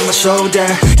make me drop my shoulder.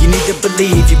 You need to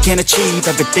believe you can achieve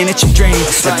everything that you dream.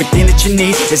 Everything that you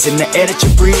need is in the air that you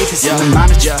breathe. It's in the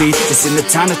mind that you feed, it's in the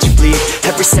time that you bleed.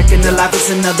 Every second of life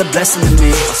is another blessing to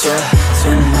me,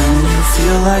 And when you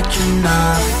feel like you're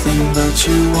nothing, but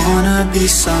you wanna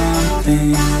be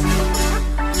something,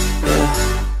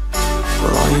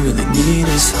 well, all you really need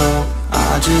is hope.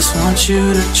 I just want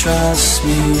you to trust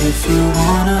me if you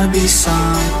wanna be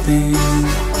something,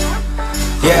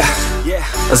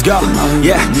 let's go.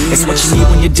 It's what you need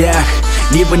when you're down,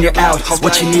 need when you're out. It's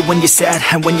what you need when you're sad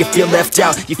and when you feel left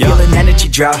out. You feel an energy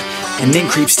drought and then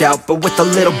creeps out, but with a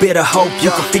little bit of hope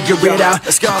you can figure it out.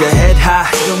 Keep your head high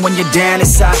even when you're down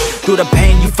inside. Through the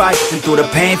pain you fight and through the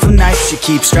painful nights you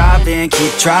keep striving,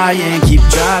 keep trying, keep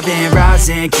driving,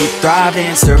 rising, keep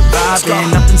thriving,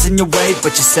 surviving. Nothing's in your way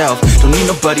but yourself, don't need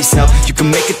nobody's help. You can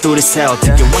make it through this hell,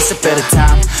 take it one step at a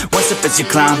time, one step as you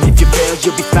climb. If you fail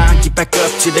you'll be fine, get back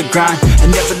up to the grind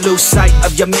and never lose sight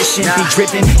of your mission. Be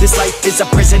driven, this life is a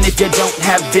prison if you don't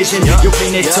have vision. You're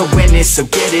in it to win it, so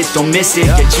get it, don't miss it.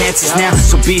 Your chances now,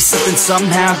 so be something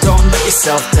somehow. Don't let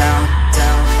yourself down.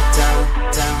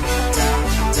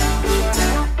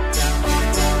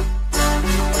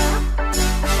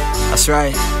 That's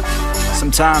right.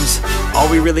 Sometimes all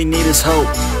we really need is hope.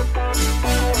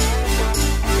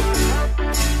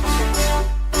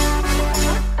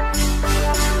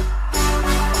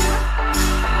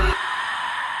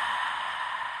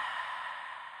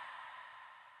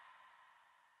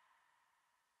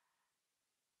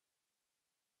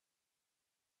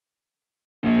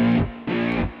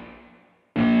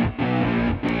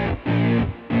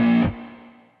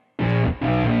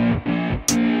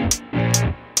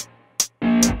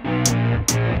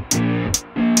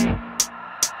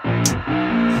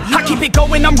 keep it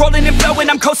going, I'm rolling and flowing,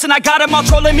 I'm coasting, I got them all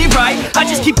trolling me right. I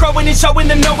just keep growing and showing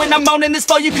them, knowing I'm owning this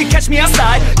flow, you can catch me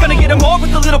outside. Gonna get them all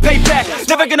with a little payback.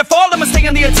 Never gonna fall, I'ma stay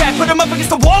on the attack. Put them up against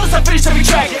the wall as I finish every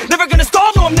track. Never gonna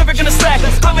stall, no, I'm never gonna slack.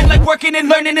 I've been like working and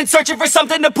learning and searching for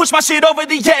something to push my shit over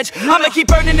the edge. I'ma keep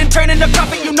burning and turning the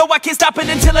profit, you know I can't stop it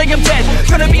until I am dead.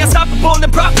 Gonna be unstoppable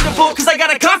and profitable, cause I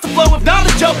got a constant flow of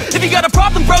knowledge, yo. If you got a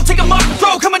problem, bro, take them off the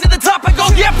throw. Coming to the top, I go,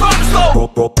 yeah, promise, slow.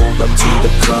 Roll up to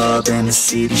the club and the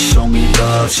city show me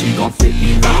love. She gon' fit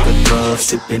me like a glove.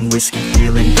 Sipping whiskey,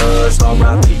 feeling buzz.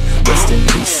 R.I.P. Rest in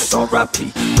peace.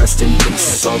 R.I.P. Rest in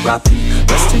peace. R.I.P.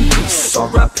 Rest in peace.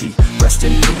 R.I.P. Rest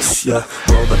in peace. Yeah.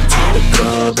 Roll up to the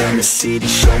club and the city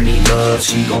show me love.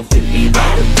 She gon' fit me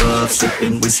like a glove.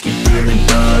 Sipping whiskey, feeling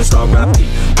buzz. R.I.P.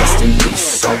 Rest in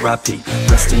peace. R.I.P.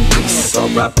 Rest in peace.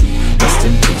 R.I.P. Rest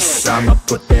in peace. I'ma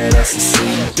put that ass to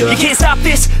sleep. Yeah. You can't stop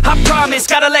this, I promise.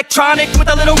 Got electronic with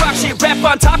a little rock shit. Rap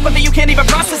on top of it, you can't even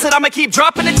process it. I'ma keep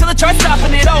dropping it till it starts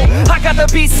stopping it. Oh, I got the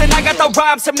beats and I got the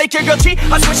rhymes to make your girl cheat.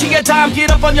 I swear she a dime,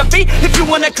 get up on your feet if you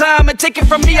wanna climb and take it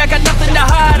from me. I got nothing to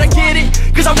hide, I get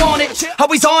it, cause I want it.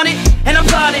 Always on it, and I'm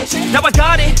plotting. Now I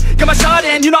got it, got my shot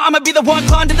in. You know I'ma be the one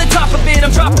climb to the top of it.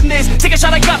 I'm dropping this, take a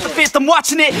shot, I got the fifth. I'm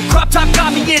watching it, crop top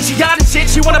got me in. She got it shit,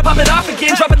 she wanna pop it off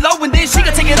again. Drop it low and then she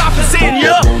gon' take it off and sin,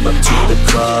 yeah. Roll up to the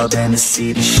club and the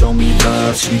city show me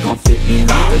love. She gon' fit me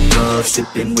like a glove.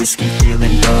 Sipping whiskey,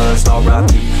 feeling buzzed.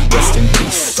 R.I.P. Rest in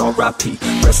peace. R.I.P.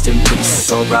 Rest in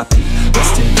peace. R.I.P.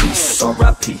 Rest in peace.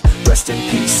 R.I.P. Rest in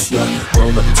peace. Yeah.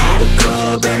 Roll up to the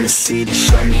club and the city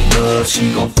show me love.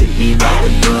 She gon' fit me like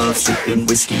a glove. Sipping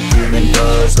whiskey, feeling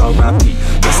buzzed. R.I.P.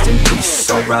 Rest in peace.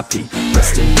 R.I.P.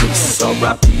 Rest in peace.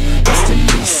 R.I.P. Rest in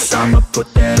peace. I'ma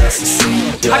put that ass to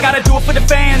sleep. Yeah. I gotta do it for the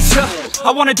fans, yeah.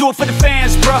 I wanna do it for the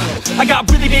fans, bruh. I got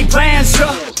really big plans,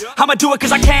 yeah. I'ma do it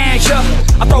cause I can,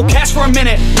 yeah. I throw cash for a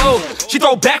minute, oh. She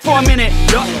throw back for a minute,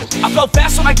 yeah. I flow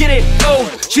fast when I get it, oh.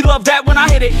 She love that when I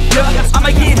hit it, yeah. I'ma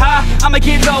get high, I'ma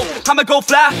get low. I'ma go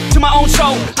fly to my own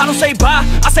show. I don't say bye,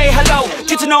 I say hello.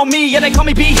 Get to know me, yeah, they call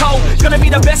me B-Ho. Gonna be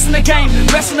the best in the game,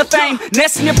 rest in the fame.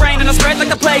 Nest in your brain and I spread like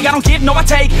the plague. I don't give, no I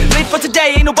take. Live for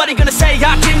today, ain't nobody gonna say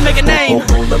I didn't make a name.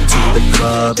 Roll up to the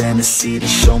club and the city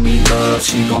show me love.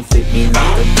 She gon' fit me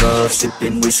like a glove.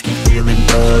 Sipping whiskey, feeling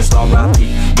buzzed.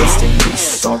 R.I.P. Rest in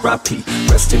peace. R.I.P.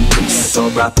 Rest in peace.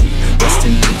 R.I.P. Rest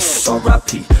in peace.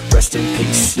 R.I.P. Rest in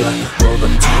peace. Yeah. Roll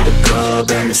up to the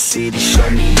club and the city show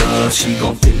me love. She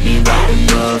gon' fit me like a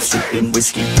glove. Sipping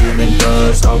whiskey, feeling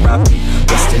buzzed. R.I.P.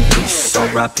 Rest in peace.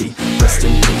 R.I.P. Rest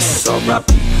in peace.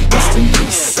 R.I.P. Rest in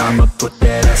peace. I'ma put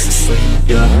that ass to sleep.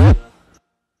 Yeah.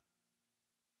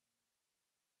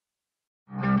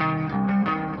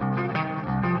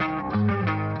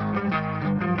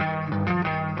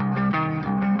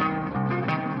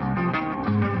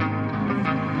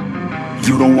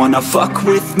 You don't wanna fuck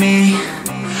with me,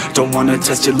 don't wanna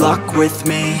test your luck with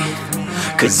me.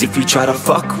 Cause if you try to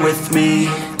fuck with me,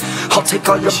 I'll take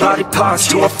all your body parts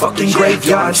to a fucking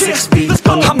graveyard 6 feet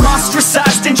under. I'm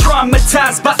ostracized and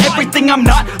traumatized by everything I'm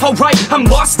not. Alright, I'm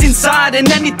lost inside,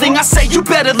 and anything I say you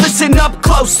better listen up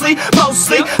closely.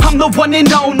 Mostly, I'm the one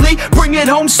and only. Bring it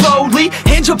home slowly,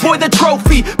 hand your boy the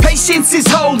trophy. Patience is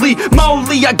holy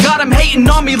moly. I got him hating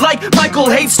on me like Michael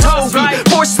hates Toby.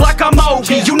 Force like I'm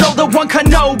Obi, you know the one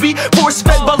Kenobi. Force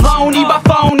fed baloney by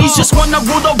phonies, just wanna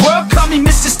rule the world. Call me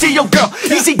Mr. Steel Girl.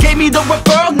 Easy gave me the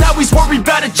referral, now he's worried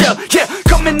about a jail. Yeah,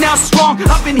 coming out strong,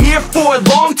 I've been here for a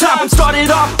long time.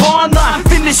 Started off online,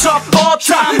 finish off all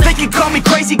time. They can call me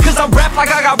crazy cause I rap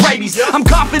like I got rabies. I'm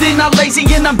confident, not lazy,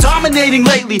 and I'm dominating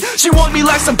lately. She want me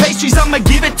like some pastries, I'ma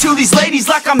give it to these ladies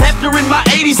like I'm Hefner in my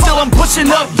 80s. Still I'm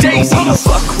pushing up daisies. Don't wanna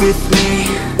fuck with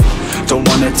me, don't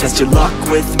wanna test your luck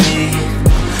with me.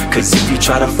 Cause if you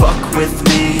try to fuck with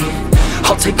me,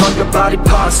 I'll take all your body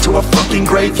parts to a fucking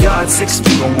graveyard 6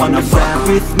 feet. Don't wanna fuck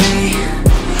with me,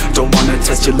 don't wanna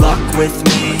test your luck with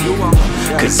me.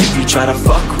 Cause if you try to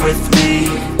fuck with me,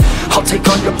 I'll take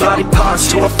all your body parts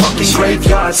to a fucking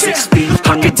graveyard 6 feet.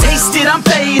 I can taste it, I'm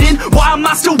fading. Why am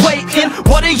I still waiting?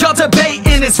 What are y'all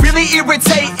debating? It's really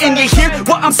irritating. You hear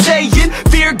what I'm saying?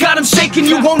 Fear got him shaking.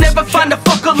 You won't ever find a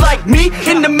fucker like me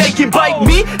in the making. Bite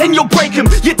me and you'll break him.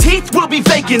 Your teeth will be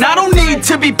vacant. I don't need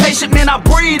to be patient, man. I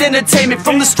breed entertainment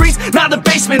from the streets, not the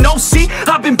basement. Oh, see,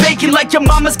 I've been baking like your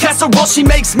mama's casserole. She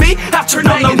makes me after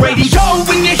night on the radio.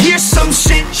 When you hear some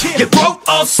shit, your throat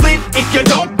all slit. If you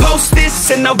don't post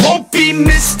this, and I won't be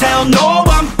missed. Hell no,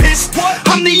 I'm pissed.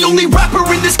 I'm the only rapper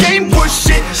in this game worth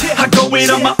shit. I go it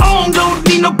on my own, don't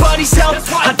need nobody's help.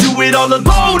 I do it all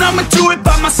alone, I'ma do it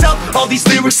by myself. All these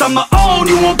lyrics on my own,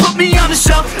 you won't put me on the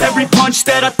shelf. Every punch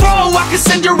that I throw, I can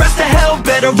send your ass to hell.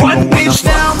 Better run, bitch,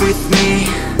 now. With me,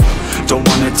 don't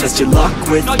wanna wanna test your luck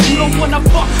with me. No, you don't wanna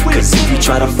fuck with me. Cause if you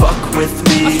try to fuck with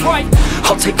me, that's right,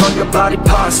 I'll take all your body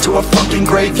parts to a fucking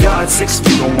graveyard. 6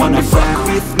 feet, don't wanna fuck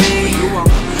with me.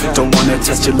 Don't wanna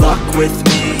test your luck with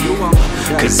me.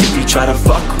 Cause if you try to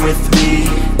fuck with me,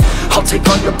 I'll take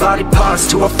all your body parts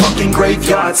to a fucking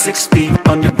graveyard. 6 feet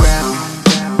underground.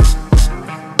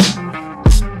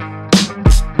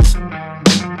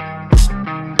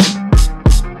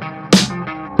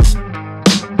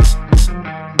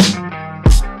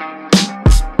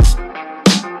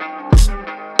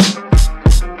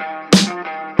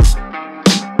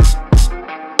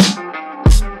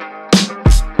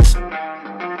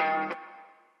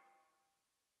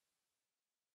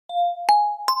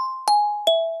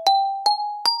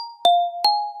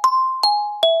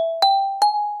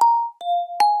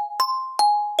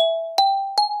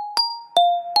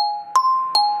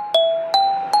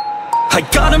 I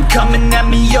got them coming at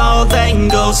me all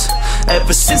angles.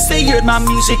 Ever since they heard my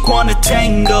music, wanna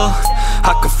tangle.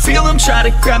 I can feel them try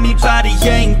to grab me by the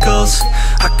ankles.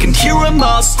 I can hear them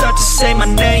all start to say my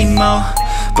name, oh.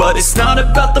 But it's not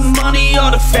about the money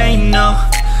or the fame, no.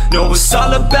 No, it's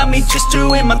all about me just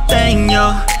doing my thing,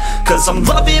 yo. Cause I'm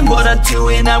loving what I do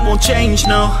and that won't change,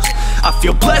 no. I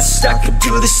feel blessed, I could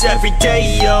do this every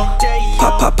day, yo.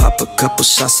 Pop a couple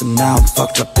shots and now I'm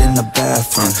fucked up in the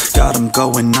bathroom. Got them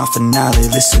going off and now they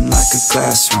listen like a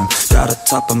classroom. Gotta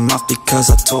top them off because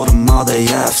I told them all they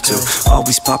have to.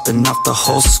 Always popping off the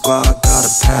whole squad, gotta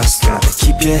pass. Gotta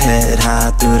keep your head high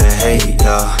through the hate,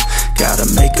 yo. Gotta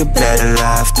make a better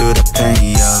life through the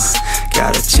pain, yo.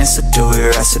 Got a chance to do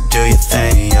it right, so do your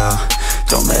thing, yo.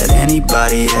 Don't let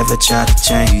anybody ever try to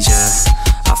change, yeah.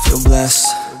 I feel blessed,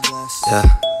 yeah.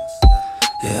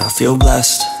 Yeah, I feel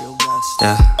blessed,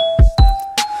 yeah.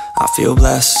 I feel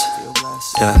blessed,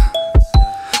 yeah.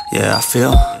 Yeah, I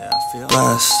feel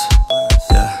blessed,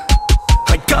 yeah.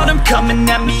 I got them coming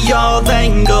at me all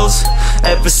angles.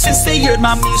 Ever since they heard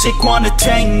my music, wanna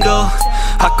tangle.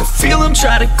 I can feel them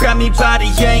try to grab me by the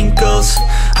ankles.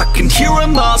 I can hear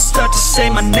them all start to say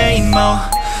my name,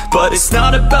 oh. But it's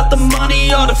not about the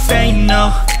money or the fame,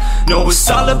 no. No, it's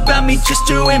all about me just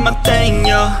doing my thing,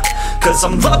 yo. Cause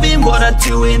I'm loving what I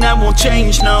do and that won't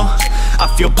change, no.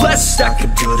 I feel blessed, I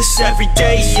could do this every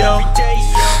day, yo.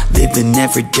 Living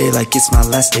every day like it's my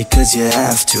last day, cause you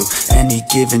have to. Any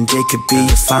given day could be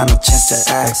your final chance to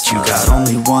act. You got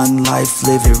only one life,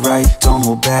 live it right, don't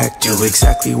hold back. Do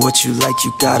exactly what you like,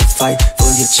 you gotta fight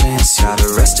for your chance. Gotta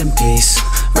rest in peace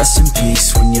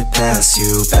when you pass.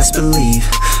 You best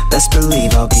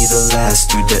believe I'll be the last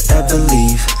dude to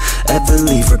ever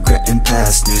leave regretting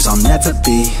past news. I'll never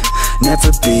be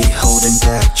holding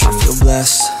back. I feel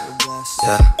blessed,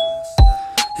 yeah.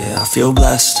 Yeah, I feel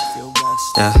blessed,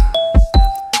 yeah.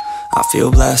 I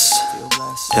feel blessed,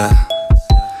 yeah.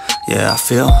 Yeah, I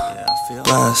feel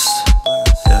blessed,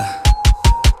 yeah.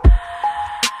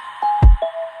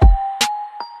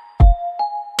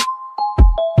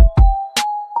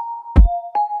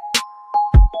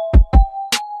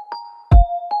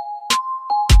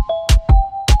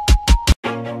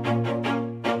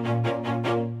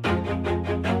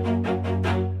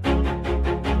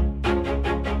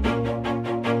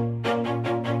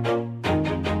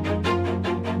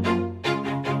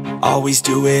 Always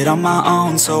do it on my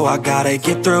own, so I gotta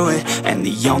get through it. And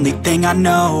the only thing I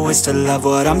know is to love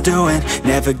what I'm doing.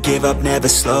 Never give up, never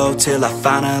slow, till I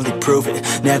finally prove it.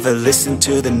 Never listen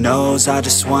to the no's, I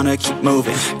just wanna keep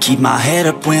moving. Keep my head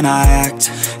up when I act,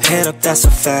 head up, that's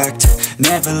a fact.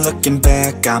 Never looking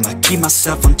back, I'ma keep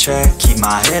myself on track. Keep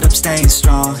my head up, staying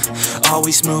strong,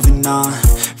 always moving on.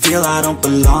 Feel I don't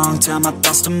belong, tell my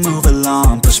thoughts to move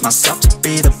along. Push myself to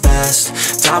be the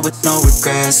best, die with no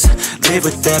regrets. Live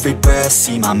with every breath,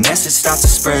 see my message start to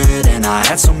spread. And I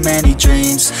had so many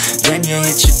dreams, then you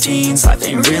hit your teens. Life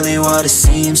ain't really what it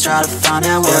seems, try to find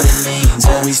out what it means.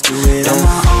 Always do it on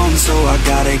my own, so I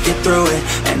gotta get through it.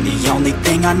 And the only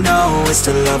thing I know is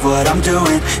to love what I'm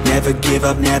doing. Never give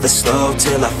up, never slow,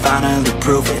 till I finally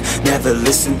prove it. Never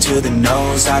listen to the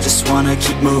no's, I just wanna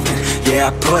keep moving. Yeah,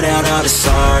 I put out all this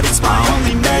art, it's my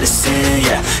only medicine.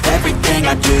 Yeah, everything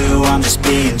I do, I'm just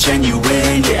being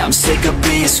genuine. Yeah, I'm sick of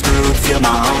being screwed, feel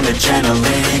my own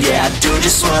adrenaline. Yeah, I do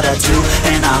just what I do,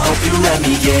 and I hope you let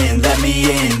me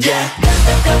in, yeah.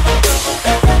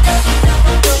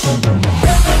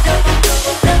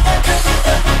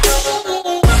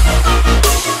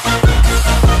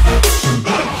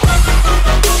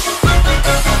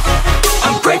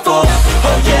 I'm grateful,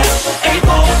 oh yeah,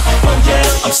 able, oh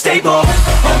yeah, I'm stable,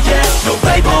 oh yeah, no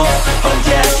label, oh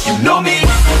yeah, you know me,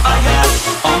 I have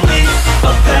only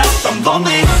a path. I'm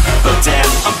lonely, but damn,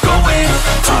 I'm going to win.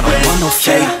 I don't want no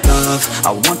fake love,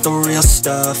 I want the real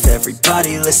stuff.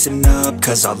 Everybody listen up,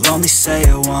 cause I'll only say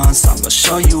it once. I'm gonna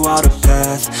show you all the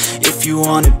path. If you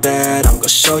want it bad, I'm gonna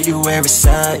show you where it's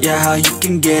at. Yeah, how you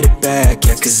can get it back.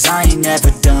 Yeah, cause I ain't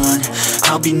never done,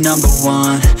 I'll be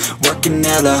 #1. Working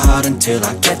hella hard until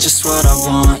I get just what I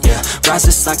want. Yeah,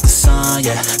 rises like the sun,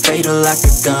 yeah, fatal like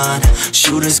a gun.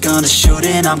 Shooter's gonna shoot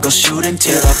and I'm gonna shoot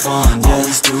until I won. Yeah,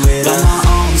 always do it on my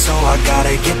own, so I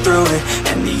gotta get through it.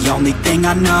 And the only thing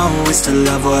I know is to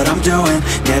love what I'm doing.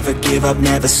 Never give up,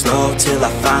 never slow, till I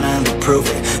finally prove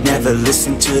it. Never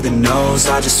listen to the no's,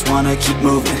 I just wanna keep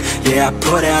moving. Yeah, I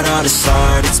put out all this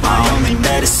art, it's my only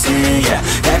medicine. Yeah,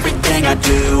 everything I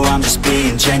do, I'm just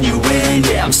being genuine.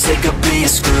 Yeah, I'm sick of being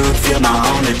screwed, feel my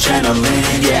own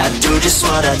adrenaline. Yeah, I do just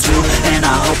what I do, and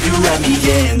I hope you let me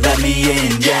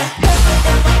in, yeah.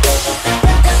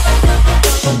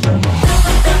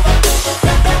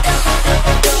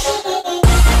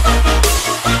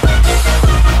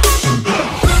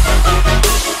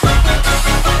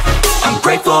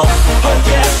 Grateful, oh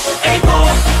yeah, able,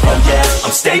 oh yeah,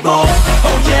 I'm stable,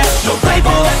 oh yeah, no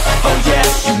label, oh yeah,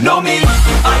 you know me,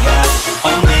 I have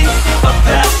only a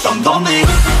path, I'm lonely,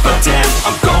 but damn,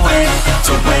 I'm going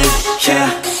to win, yeah.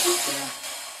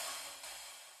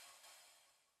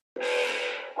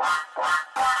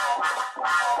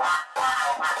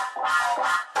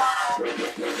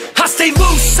 I stay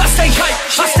loose, I stay hype,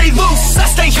 I stay loose, I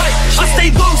stay hype, I stay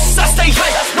loose, I stay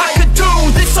hype. I could do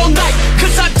this all night,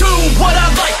 cause I do what I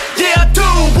like. Yeah, I do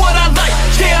what I like,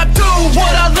 yeah, I do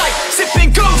what I like.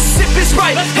 Sipping goose, sip is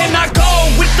right, and I go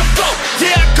with the flow.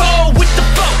 Yeah, I go with the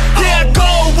flow, yeah, I go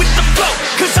with the flow.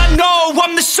 Cause I know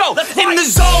I'm the show. In the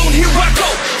zone, here I go.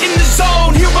 In the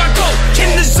zone, here I go.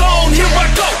 In the zone, here I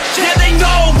go. Yeah, they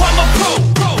know I'm a pro.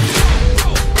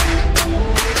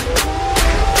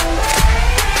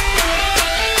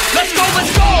 Let's go,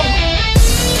 let's go!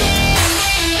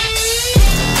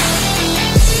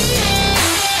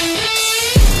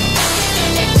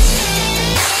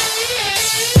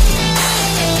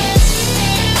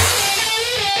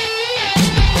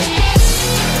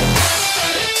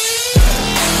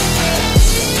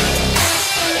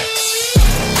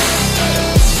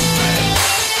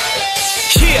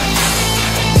 Yeah!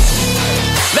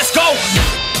 Let's go!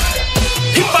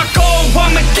 If I go,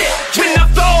 I'ma get. When I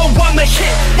flow, I'ma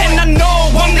hit. And I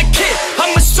know I'm the kid.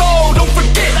 I'm a soul, don't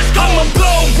forget. I'ma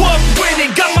blow up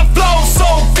winning. Got my flow so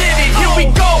vivid. Here we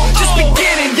go, just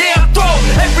beginning. Yeah, I throw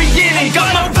every inning.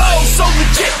 Got my flow so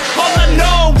legit. All I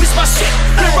know is my shit.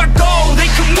 Here I go, they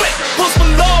can whip. Post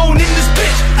Malone in this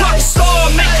bitch.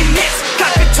 Rockstar making hits.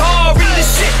 Got guitar in this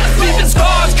shit. Leaving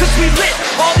scars cause we lit.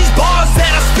 All these bars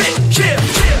that I spit. Yeah,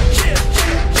 yeah, yeah.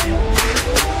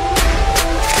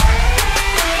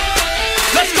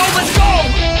 Let's go, let's go!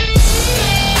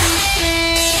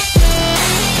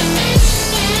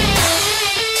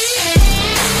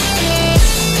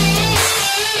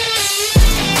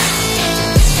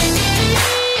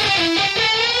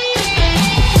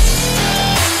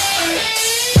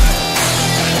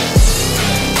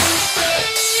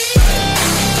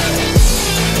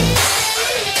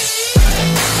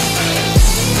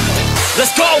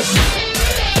 Let's go!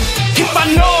 If I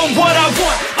know what I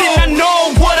want, then I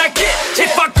know what I get.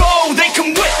 If I go, they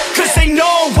can win, cause they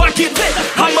know I get lit.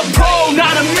 I'm a pro,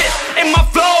 not a myth, and my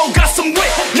flow got some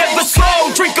wit. Never slow,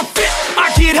 drink a fit.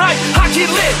 I get hype, I get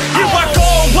lit. Here I go,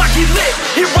 I get lit.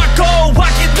 Here I go, I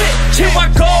get lit. Here I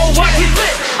go, I get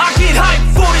lit. I get hype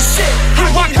for this shit.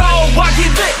 Here I go, I get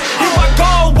lit. Here I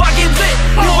go, I get lit.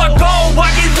 Here I go,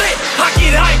 I get lit. I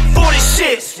get hype for this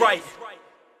shit. Right.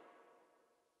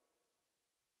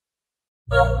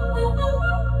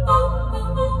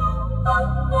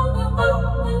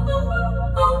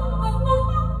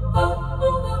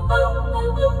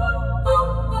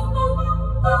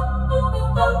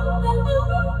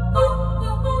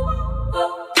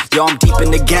 Yo, I'm deep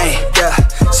in the game, yeah,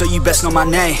 so you best know my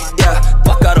name, yeah.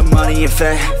 Fuck all the money and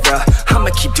fame, yeah, I'ma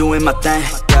keep doing my thing,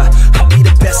 yeah. I'll be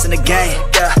the best in the game,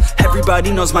 yeah,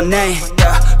 everybody knows my name,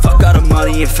 yeah. Fuck all the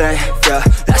money and fame, yeah,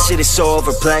 that shit is so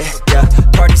overplayed, yeah.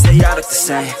 Parties, they all look the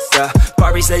same, yeah.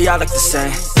 Parties, they all look the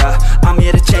same, yeah. I'm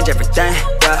here to change everything,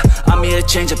 yeah. I'm here to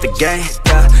change up the game,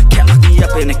 yeah. Can't lock me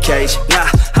up in a cage, nah.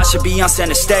 I should be on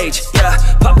center stage, yeah.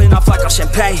 Popping off like on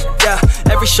champagne, yeah.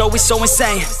 Every show is so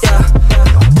insane, yeah.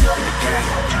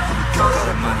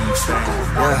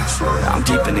 Yeah, I'm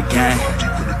deep in the game.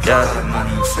 Yeah,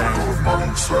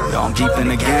 yo, I'm deep in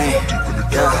the game.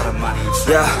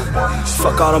 Yeah,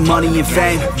 fuck all the money and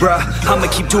fame, bruh. I'ma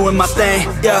keep doing my thing.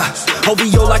 Yeah,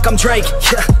 OVO like I'm Drake.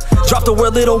 Yeah, drop the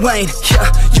word Lil Wayne.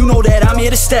 Yeah, you know that I'm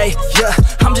here to stay. Yeah,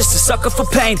 I'm just a sucker for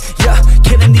pain, yeah.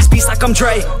 Killing these beats like I'm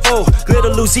Dre, oh.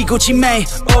 Little Uzi, Gucci Mane,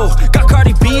 oh. Got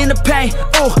Cardi B in the pain,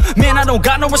 oh. Man, I don't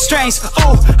got no restraints,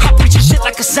 oh. I preach your shit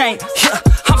like a saint, yeah.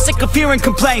 I'm sick of hearing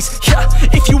complaints, yeah.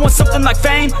 If you want something like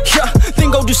fame, yeah,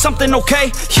 then go do something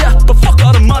okay, yeah. But fuck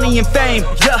all the money and fame,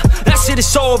 yeah. That shit is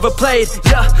so overplayed,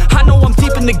 yeah. I know I'm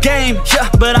deep in the game, yeah,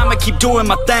 but I'ma keep doing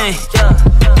my thing, yeah.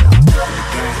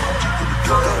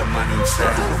 Money and fame,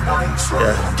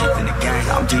 yeah. I'm deep in the game,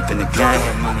 I'm deep in the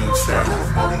game. Money and fame,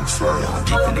 yeah. I'm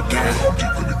deep in the game,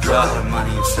 yeah.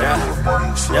 Money and fame,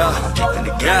 yeah. I'm deep in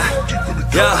the game,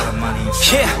 yeah. Money and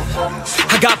fame, yeah.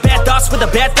 I got bad thoughts with a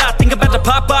bad thought. Think about to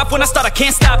pop off when I start, I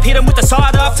can't stop. Hit them with the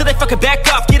sawed off till they fucking back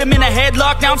off. Get them in a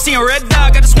headlock, now I'm seeing red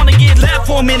dog. I just wanna get loud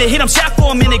for a minute, hit them shot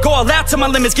for a minute. Go all out to my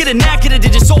limits, get it now, get it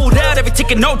digit sold out. Every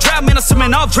ticket, no drought, man, I'm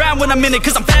swimming, I'll drown when I'm in it.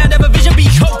 Cause I'm fat, have a vision, be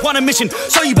hope on a mission.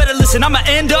 So you better listen, I'ma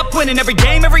end up winning every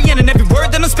game, every inning, every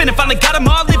word that I'm spinning. Finally got them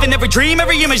all living, every dream,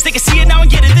 every image. They can see it now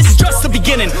and get it, this is just the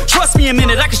beginning. Trust me a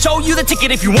minute, I can show you the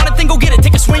ticket. If you want it, then go get it.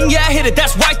 Take a swing, yeah, hit it,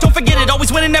 that's right, don't forget it.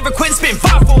 Always winning, never quit, spitting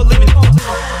fire for a living.